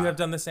 Yeah. Would you have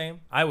done the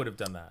same? I would have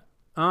done that.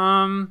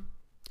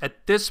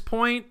 At this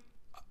point,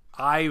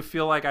 I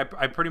feel like I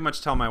pretty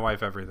much tell my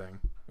wife everything.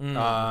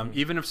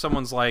 Even if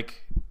someone's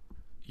like,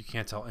 you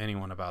can't tell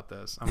anyone about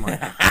this. I'm like,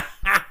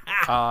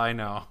 I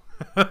know.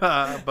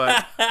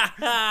 but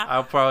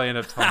I'll probably end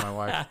up telling my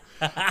wife.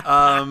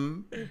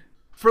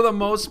 For the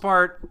most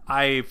part,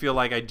 I feel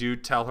like I do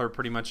tell her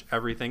pretty much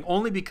everything,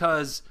 only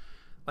because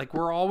like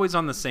we're always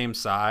on the same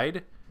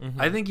side.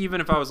 I think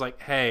even if I was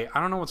like, hey, I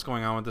don't know what's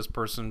going on with this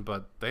person,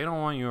 but they don't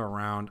want you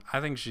around.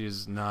 I think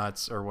she's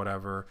nuts or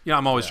whatever. Yeah,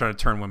 I'm always trying to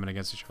turn women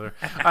against each other.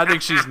 I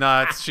think she's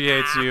nuts. She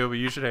hates you, but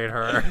you should hate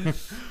her.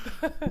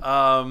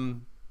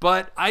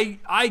 But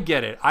I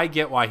get it. I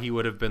get why he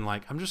would have been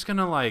like, I'm just going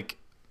to like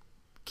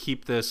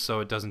keep this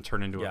so it doesn't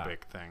turn into a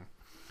big thing.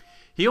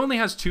 He only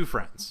has 2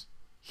 friends.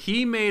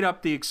 He made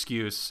up the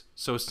excuse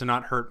so as to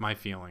not hurt my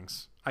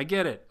feelings. I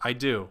get it. I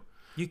do.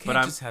 You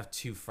can't just have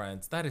 2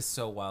 friends. That is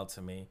so wild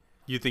to me.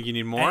 You think you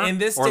need more in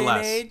this or day less?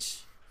 and age,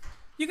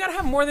 you gotta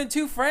have more than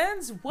 2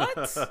 friends. What?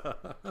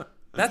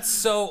 That's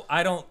so.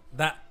 I don't.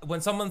 That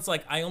when someone's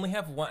like, I only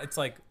have one. It's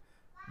like,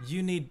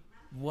 you need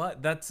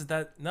what? That's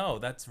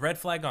red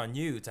flag on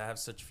you to have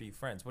such few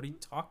friends. What are you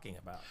talking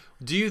about?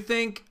 Do you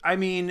think? I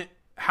mean,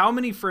 how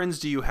many friends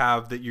do you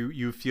have that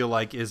you feel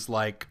like is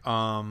like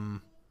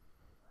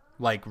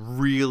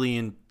really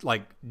in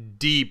like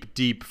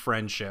deep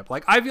friendship?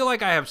 Like I feel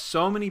like I have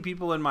so many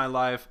people in my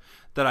life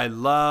that I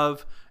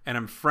love and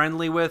I'm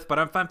friendly with, but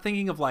if I'm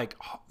thinking of like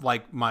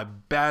my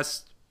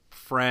best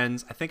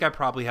friends, I think I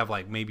probably have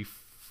like maybe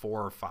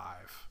 4 or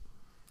 5.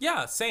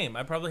 Yeah, same.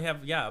 I probably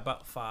have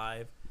about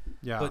 5.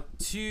 Yeah. But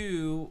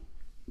 2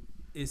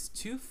 is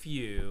too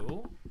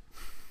few,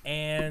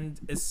 and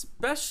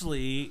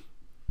especially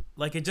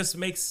like it just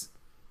makes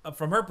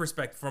from her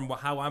perspective, from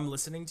how I'm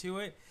listening to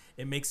it,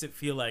 it makes it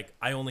feel like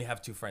I only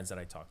have 2 friends that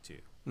I talk to,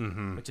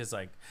 which is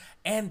like,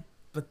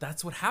 but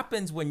that's what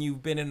happens when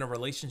you've been in a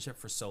relationship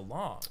for so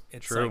long.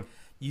 It's True.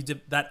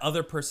 like that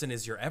other person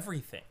is your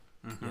everything,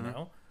 you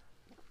know?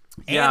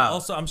 And Yeah.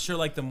 also, I'm sure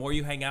like the more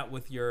you hang out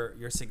with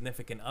your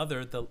significant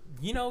other,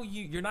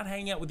 you're not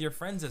hanging out with your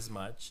friends as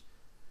much.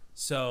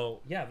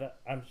 So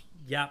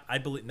I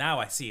believe now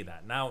I see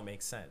that. Now it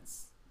makes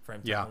sense for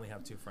him to only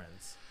have 2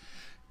 friends.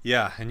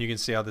 Yeah, and you can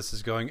see how this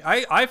is going.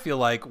 I feel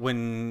like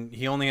when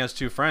he only has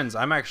 2 friends,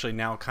 I'm actually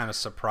now kind of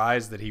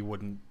surprised that he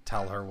wouldn't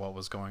tell her what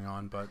was going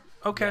on, but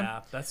okay.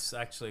 Yeah, that's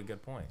actually a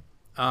good point.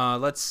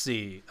 Let's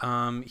see.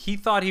 He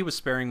thought he was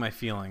sparing my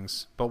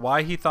feelings, but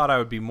why he thought I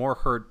would be more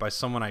hurt by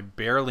someone I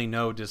barely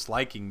know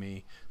disliking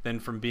me than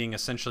from being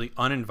essentially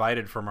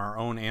uninvited from our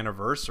own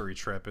anniversary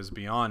trip is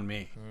beyond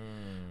me.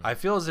 I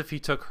feel as if he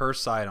took her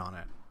side on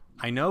it.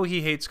 I know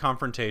he hates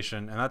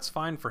confrontation, and that's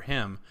fine for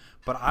him,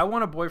 but I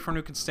want a boyfriend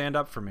who can stand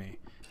up for me.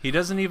 He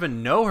doesn't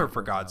even know her,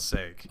 for God's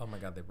sake. Oh my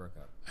God, they broke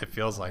up. It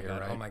feels like it,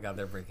 right? Oh my God,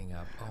 they're breaking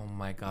up. Oh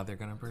my God, they're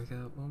gonna break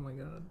up. Oh my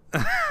God.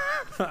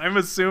 I'm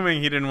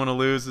assuming he didn't want to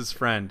lose his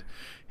friend.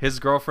 His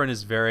girlfriend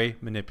is very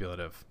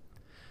manipulative.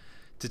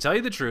 To tell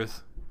you the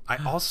truth, I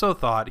also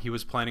thought he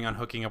was planning on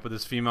hooking up with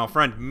his female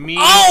friend. Me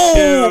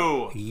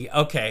too.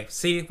 Okay,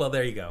 see? Well,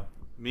 there you go.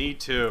 Me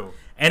too.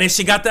 And if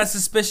she got that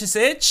suspicious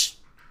itch,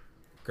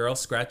 girl,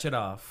 scratch it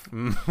off.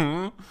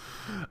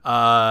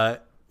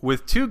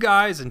 With 2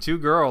 guys and 2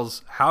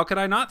 girls, how could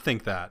I not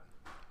think that?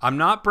 I'm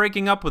not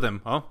breaking up with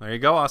him. Oh, there you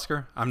go,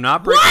 Oscar. I'm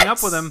not breaking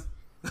up with him.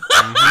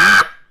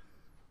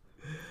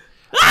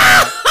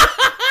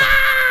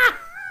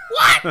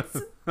 What?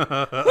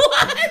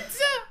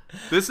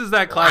 This is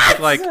that classic,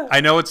 like,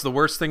 I know it's the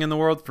worst thing in the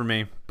world for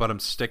me, but I'm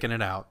sticking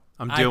it out.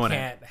 I'm doing I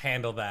can't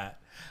handle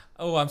that.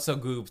 Oh, I'm so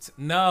gooped.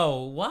 No,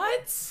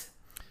 what?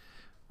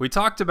 We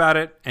talked about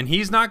it, and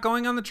he's not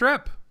going on the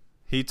trip.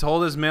 He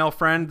told his male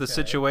friend the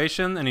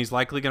situation, and he's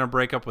likely going to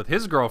break up with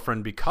his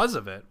girlfriend because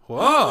of it.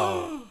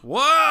 Whoa.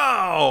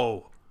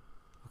 Whoa.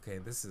 Okay,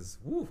 this is...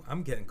 Woo,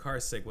 I'm getting car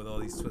sick with all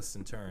these twists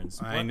and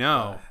turns. I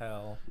know. What the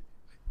hell?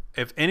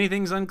 If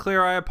anything's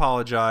unclear, I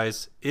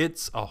apologize.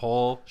 It's a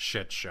whole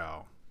shit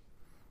show.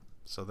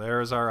 So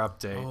there's our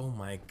update. Oh,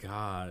 my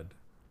God.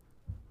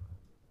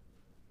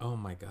 Oh,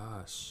 my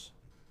gosh.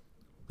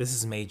 This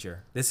is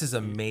major. This is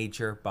a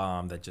major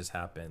bomb that just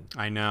happened.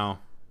 I know.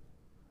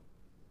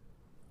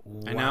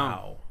 Wow. I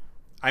know.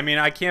 I mean,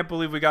 I can't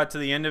believe we got to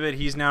the end of it.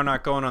 He's now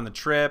not going on the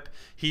trip.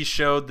 He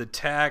showed the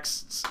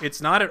texts.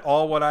 It's not at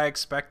all what I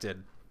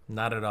expected.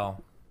 Not at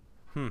all.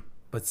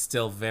 But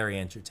still very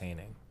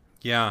entertaining.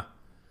 Yeah.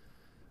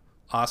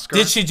 Oscar?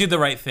 Did she do the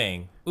right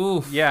thing?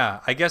 Oof.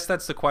 Yeah, I guess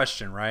that's the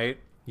question, right?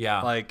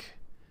 Yeah. Like,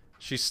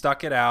 she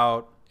stuck it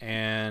out,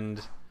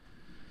 and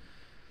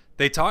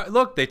they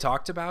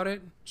talked about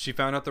it. She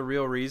found out the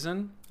real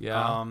reason.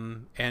 Yeah.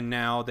 And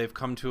now they've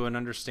come to an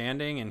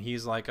understanding, and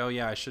he's like, oh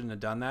yeah, I shouldn't have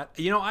done that.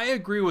 You know, I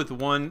agree with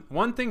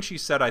one thing she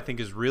said I think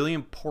is really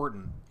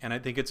important, and I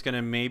think it's going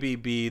to maybe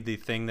be the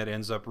thing that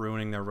ends up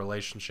ruining their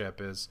relationship,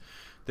 is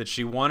that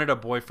she wanted a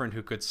boyfriend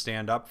who could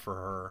stand up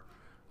for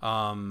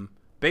her.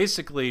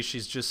 Basically,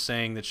 she's just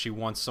saying that she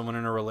wants someone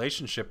in a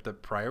relationship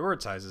that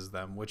prioritizes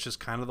them, which is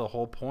kind of the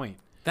whole point.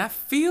 That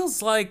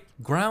feels like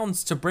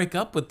grounds to break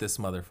up with this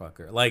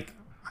motherfucker. Like,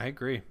 I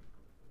agree.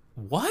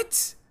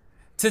 what?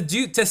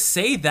 to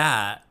say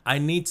that, I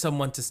need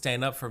someone to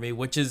stand up for me,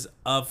 which is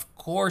of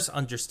course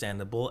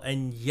understandable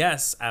and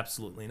yes,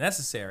 absolutely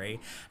necessary.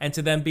 And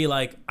to then be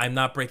like, I'm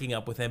not breaking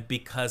up with him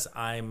because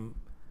I'm,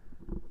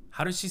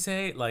 how did she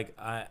say it? Like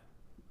I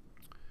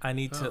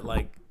need to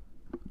like,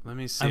 let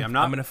me see. I'm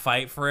gonna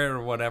fight for it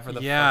or whatever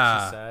the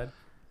fuck she said.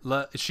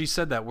 She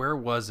said that. Where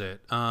was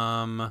it?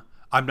 I'm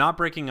not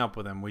breaking up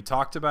with him. We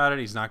talked about it.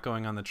 He's not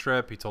going on the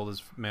trip. He told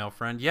his male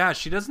friend. Yeah,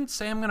 she doesn't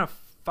say I'm gonna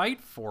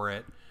fight for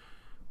it,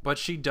 but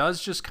she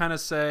does just kind of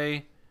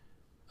say,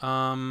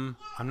 I'm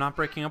not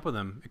breaking up with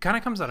him. It kind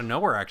of comes out of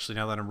nowhere, actually,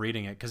 now that I'm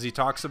reading it, because she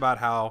talks about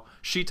how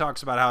she thought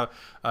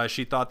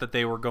that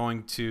they were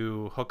going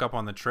to hook up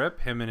on the trip,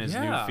 him and his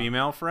new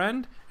female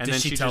friend. And Did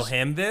then she tell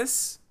him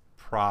this?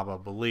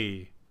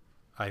 Probably,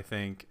 I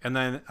think. And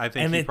then I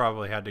think he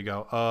probably had to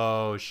go,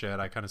 oh, shit,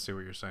 I kind of see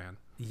what you're saying.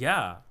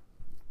 Yeah.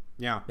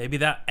 Yeah. Maybe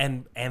that,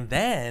 and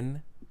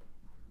then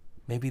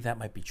maybe that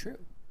might be true.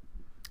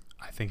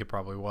 I think it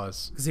probably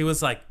was. Because he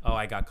was like, oh,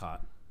 I got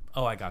caught.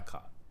 Oh, I got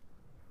caught.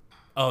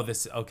 Oh,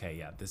 this, okay,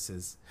 yeah, this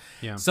is.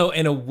 Yeah. So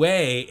in a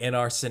way, in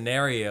our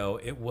scenario,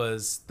 it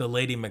was the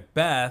Lady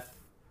Macbeth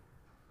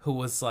who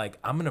was like,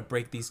 I'm going to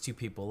break these two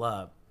people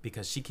up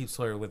because she keeps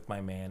flirting with my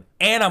man,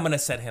 and I'm going to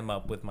set him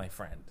up with my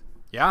friend.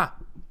 Yeah.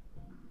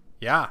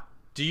 Yeah.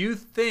 Do you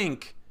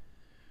think...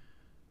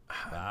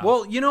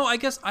 Well, you know, I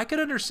guess I could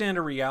understand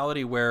a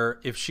reality where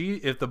if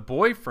the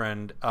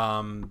boyfriend,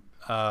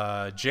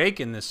 Jake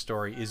in this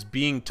story, is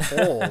being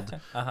told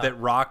that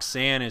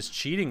Roxanne is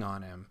cheating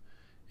on him,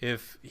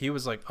 if he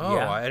was like, oh,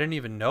 I didn't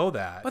even know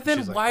that. But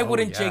then why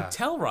wouldn't Jake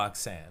tell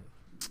Roxanne?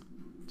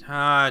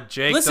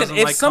 Jake doesn't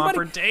like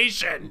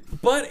confrontation.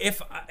 But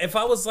if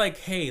I was like,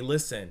 hey,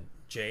 listen,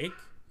 Jake,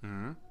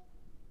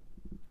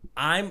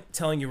 I'm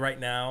telling you right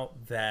now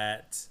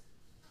that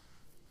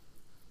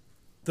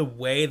the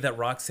way that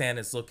Roxanne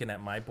is looking at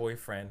my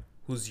boyfriend,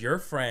 who's your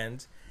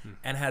friend,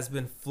 and has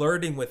been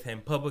flirting with him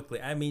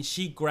publicly. I mean,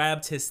 she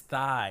grabbed his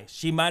thigh.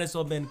 She might as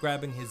well have been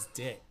grabbing his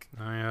dick.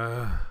 Oh,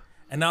 yeah.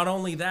 And not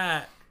only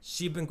that,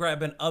 she's been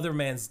grabbing other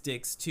man's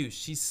dicks too.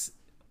 She's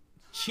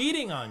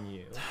cheating on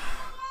you.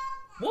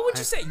 What would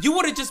you say? You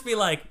would have just be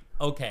like,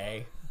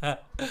 okay.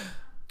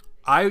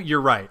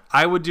 You're right.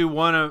 I would do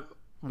one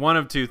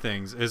of two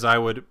things. Is I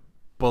would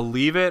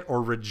believe it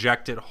or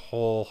reject it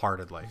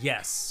wholeheartedly.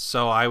 Yes.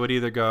 So I would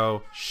either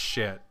go,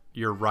 shit,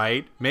 you're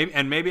right.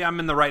 Maybe I'm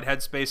in the right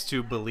headspace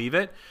to believe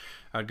it.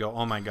 I'd go,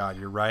 oh my God,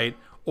 you're right.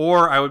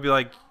 Or I would be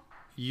like,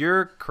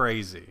 you're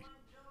crazy.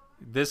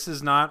 This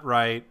is not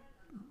right.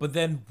 But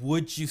then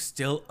would you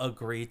still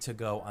agree to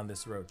go on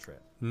this road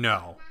trip?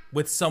 No.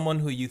 With someone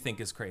who you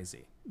think is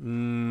crazy?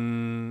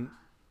 No.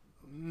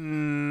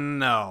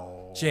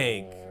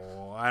 Jake.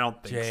 I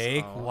don't think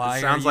Jake, so. Why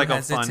it sounds are you like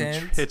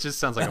hesitant? It just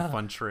sounds like a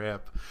fun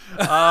trip.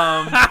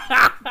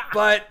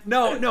 But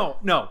no.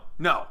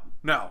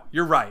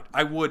 You're right.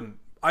 I wouldn't.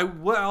 I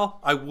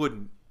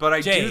wouldn't. But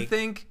I Jake. do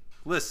think,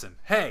 listen,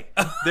 hey,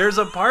 there's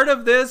a part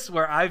of this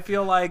where I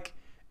feel like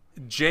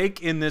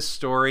Jake in this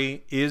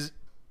story is,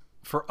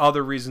 for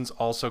other reasons,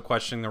 also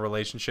questioning the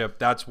relationship.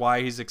 That's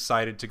why he's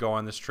excited to go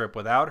on this trip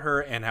without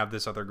her and have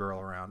this other girl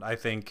around. I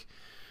think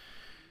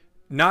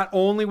not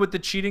only with the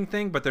cheating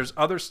thing, but there's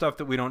other stuff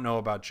that we don't know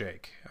about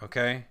Jake,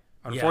 okay?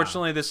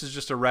 Unfortunately, This is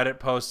just a Reddit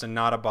post and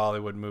not a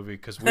Bollywood movie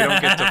because we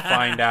don't get to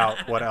find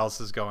out what else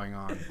is going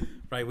on.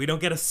 Right, we don't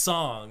get a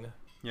song.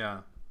 Yeah.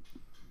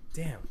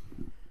 Damn.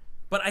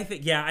 But I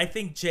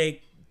think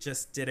Jake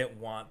just didn't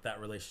want that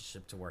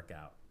relationship to work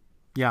out.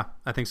 Yeah,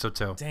 I think so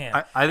too.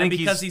 Damn. I think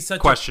because he's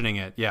such questioning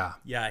it. Yeah.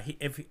 Yeah.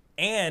 If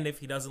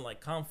he doesn't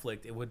like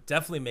conflict, it would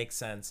definitely make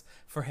sense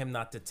for him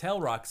not to tell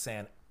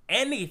Roxanne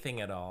anything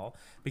at all,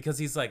 because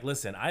he's like,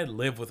 listen, I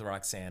live with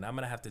Roxanne. I'm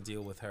gonna have to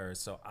deal with her,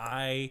 so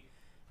I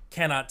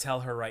cannot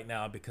tell her right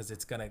now because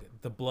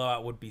the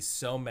blowout would be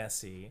so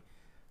messy.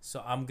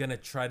 So I'm gonna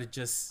try to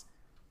just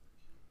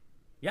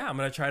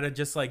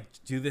like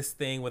do this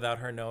thing without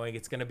her knowing.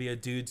 It's gonna be a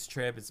dude's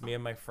trip. It's me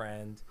and my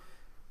friend.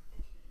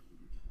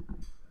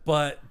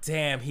 But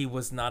damn, he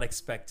was not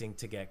expecting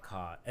to get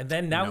caught. And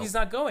then now he's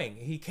not going.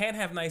 He can't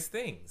have nice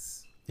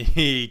things.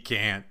 He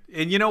can't.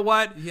 And you know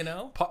what? You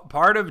know?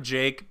 Part of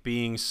Jake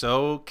being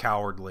so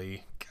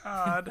cowardly,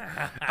 God,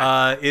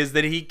 is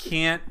that he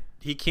can't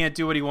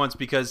do what he wants,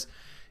 because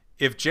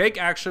if Jake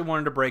actually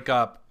wanted to break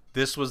up,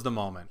 this was the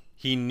moment.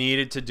 He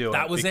needed to do it.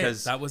 That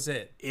was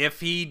it. If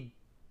he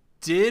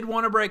did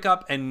want to break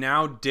up and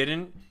now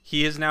didn't,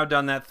 he has now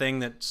done that thing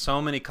that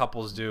so many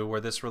couples do, where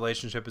this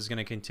relationship is going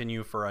to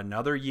continue for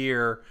another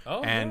year,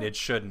 and it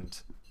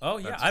shouldn't. Oh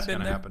yeah, That's I've been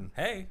there. happen.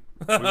 Hey,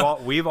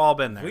 we've all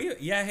been there.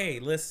 Hey,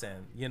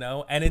 listen,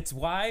 and it's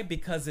why,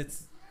 because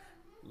it's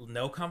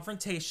no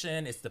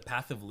confrontation. It's the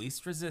path of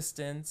least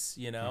resistance.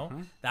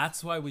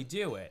 That's why we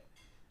do it.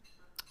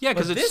 Yeah,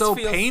 because it's so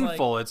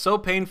painful. Like, it's so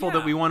painful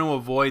that we want to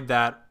avoid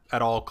that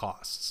at all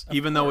costs,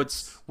 even though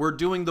we're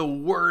doing the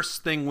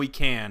worst thing we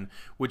can,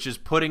 which is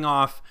putting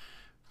off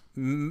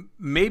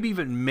maybe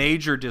even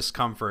major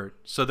discomfort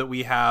so that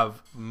we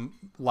have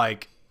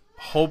like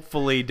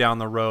hopefully down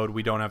the road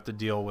we don't have to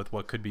deal with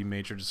what could be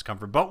major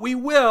discomfort, but we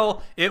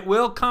will. It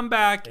will come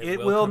back. It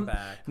will come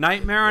back.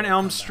 Nightmare on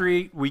Elm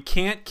Street. We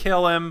can't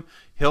kill him.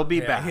 He'll be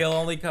back. He'll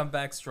only come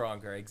back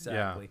stronger.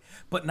 Exactly.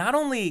 Yeah. But not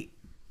only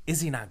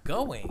is he not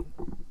going,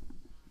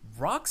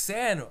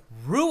 Roxanne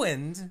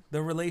ruined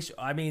the relation.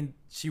 I mean,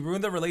 she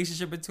ruined the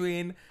relationship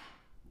between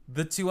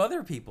the two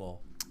other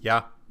people.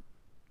 Yeah,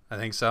 I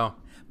think so.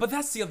 But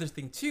that's the other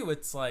thing too.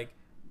 It's like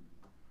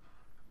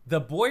the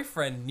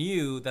boyfriend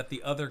knew that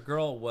the other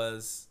girl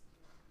was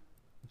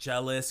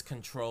jealous,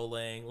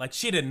 controlling. Like,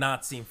 she did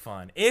not seem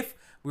fun. If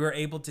we were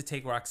able to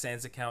take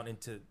Roxanne's account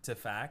into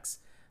facts,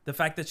 the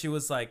fact that she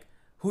was like,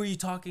 who are you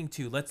talking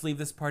to? Let's leave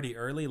this party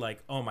early.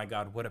 Like, oh my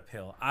God, what a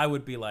pill. I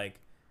would be like,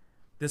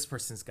 this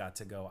person's got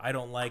to go. I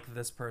don't like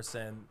this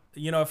person.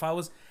 You know, if I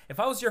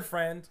was your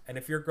friend and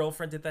if your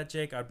girlfriend did that,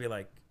 Jake, I'd be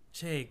like,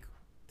 Jake,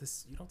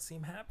 you don't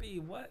seem happy.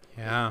 What?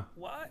 Yeah.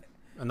 What?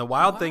 And the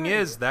wild thing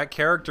is that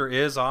character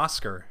is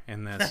Oscar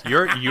in this.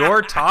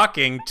 You're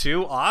talking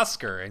to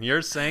Oscar and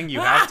you're saying you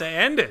have to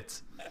end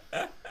it.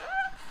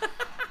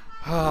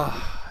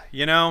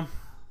 You know,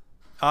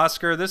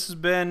 Oscar, this has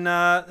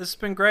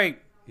been great.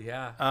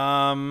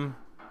 Yeah.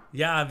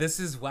 Yeah, this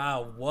is,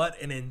 wow,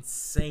 what an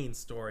insane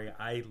story.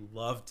 I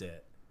loved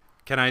it.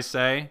 Can I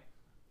say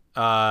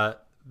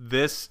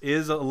this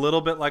is a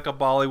little bit like a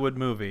Bollywood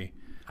movie.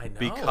 I know.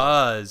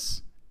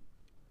 Because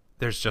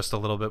there's just a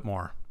little bit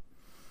more.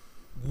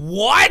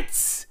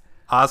 What?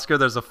 Oscar,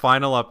 there's a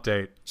final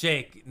update.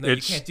 Jake, no,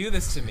 you can't do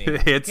this to me. You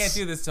can't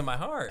do this to my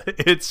heart.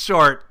 It's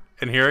short,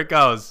 and here it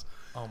goes.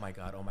 Oh my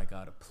God.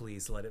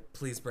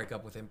 Please break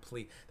up with him,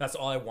 please. That's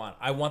all I want.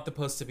 I want the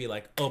post to be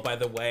like, oh, by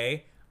the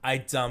way, I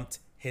dumped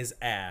his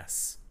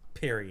ass.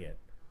 Period.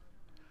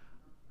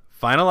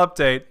 Final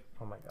update.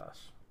 Oh my gosh.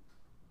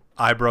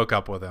 I broke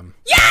up with him.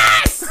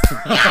 Yes!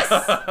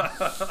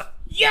 Yes!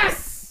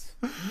 Yes!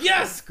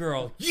 Yes,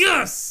 girl.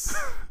 Yes!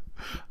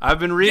 I've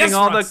been reading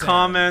all the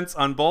comments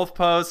on both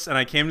posts, and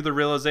I came to the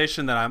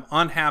realization that I'm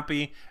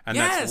unhappy, and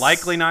that's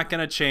likely not going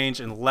to change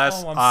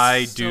unless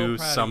I do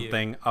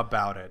something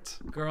about it.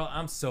 Girl,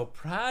 I'm so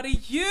proud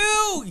of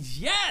you.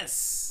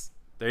 Yes.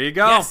 There you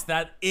go. Yes,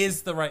 that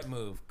is the right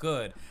move.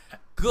 Good.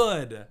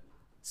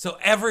 So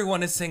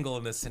everyone is single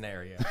in this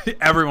scenario.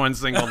 Everyone's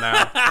single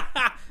now.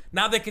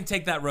 Now they can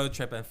take that road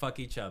trip and fuck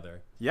each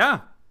other.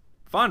 Yeah.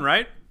 Fun,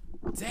 right?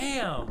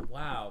 Damn.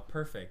 Wow.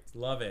 Perfect.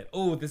 Love it.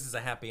 Oh, this is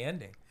a happy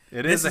ending.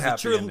 This is a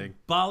happy ending.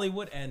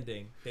 Bollywood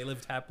ending. They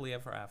lived happily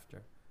ever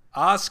after.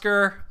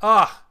 Oscar,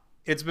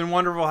 it's been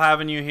wonderful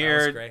having you here.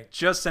 That was great.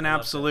 Just an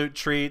absolute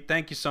treat.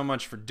 Thank you so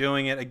much for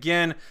doing it.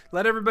 Again,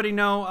 let everybody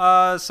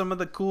know some of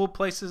the cool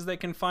places they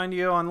can find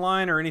you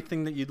online or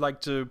anything that you'd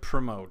like to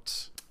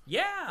promote.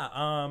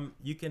 Yeah,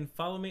 you can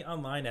follow me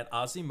online at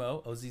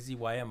Ozzymo,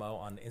 OZZYMO,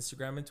 on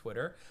Instagram and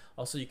Twitter.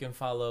 Also, you can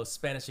follow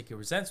Spanish Aquí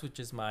Presents, which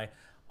is my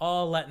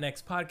all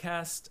Latinx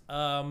podcast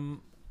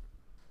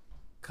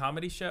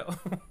comedy show.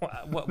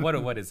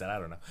 What is that? I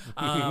don't know.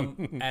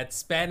 At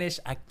Spanish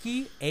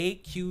Aquí,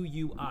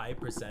 AQUI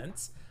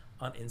Presents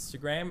on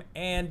Instagram.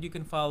 And you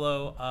can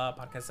follow a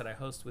podcast that I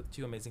host with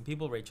two amazing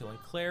people, Rachel and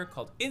Claire,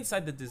 called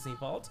Inside the Disney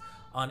Vault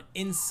on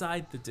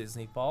Inside the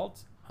Disney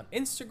Vault on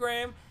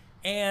Instagram,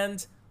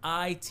 and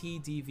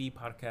ITDV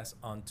Podcast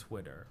on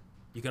Twitter.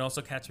 You can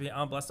also catch me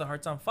on Bless the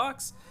Hearts on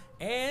Fox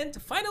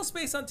and Final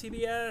Space on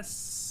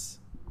TBS.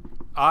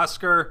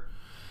 Oscar,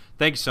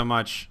 thank you so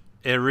much.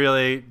 It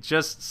really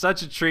just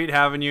such a treat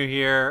having you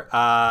here.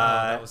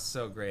 That was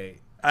so great.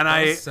 And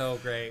that was so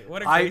great.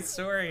 What a great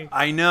story.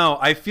 I know.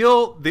 I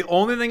feel the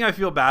only thing I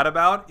feel bad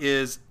about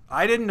is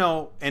I didn't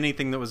know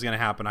anything that was going to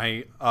happen.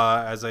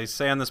 As I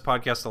say on this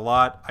podcast a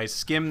lot, I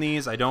skim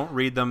these. I don't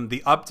read them.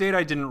 The update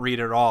I didn't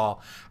read at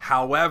all.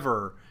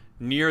 However,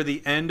 near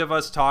the end of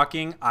us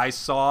talking, I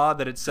saw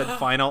that it said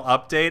final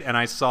update, and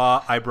I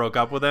saw I broke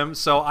up with him.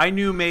 So I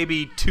knew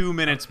maybe 2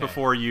 minutes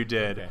before you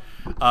did. Okay.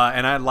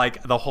 And I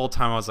the whole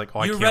time I was like,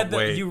 I can't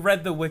wait. You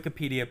read the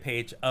Wikipedia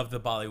page of the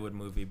Bollywood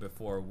movie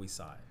before we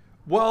saw it.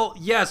 Well,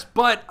 yes,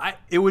 but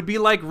it would be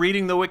like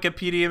reading the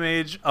Wikipedia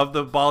page of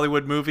the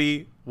Bollywood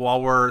movie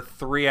while we're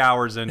 3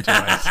 hours into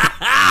it.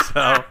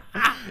 So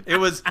it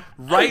was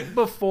right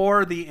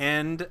before the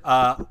end,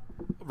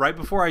 right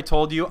before I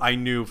told you, I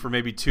knew for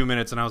maybe 2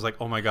 minutes, and I was like,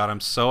 oh my God,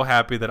 I'm so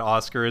happy that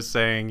Oscar is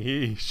saying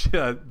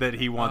that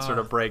he wants her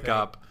to break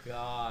up.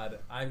 God,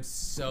 I'm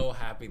so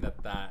happy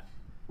that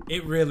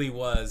it really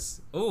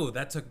was. Oh,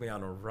 that took me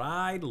on a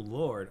ride,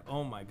 Lord.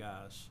 Oh my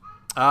gosh.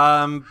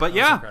 But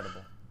yeah.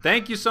 Incredible.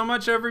 Thank you so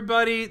much,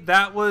 everybody.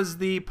 That was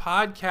the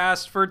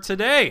podcast for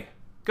today.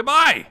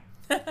 Goodbye.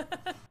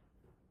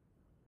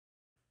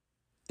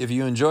 If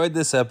you enjoyed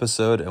this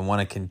episode and want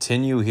to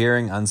continue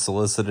hearing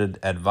unsolicited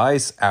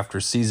advice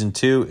after season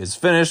 2 is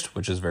finished,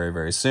 which is very,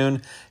 very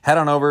soon, head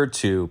on over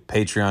to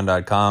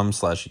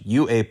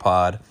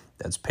patreon.com/UAPod.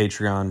 That's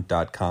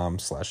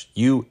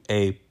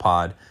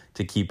patreon.com/UAPod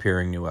to keep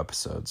hearing new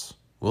episodes.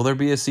 Will there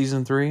be a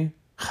season 3?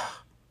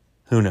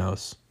 Who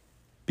knows?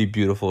 Be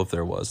beautiful if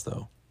there was,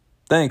 though.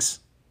 Thanks.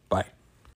 Bye.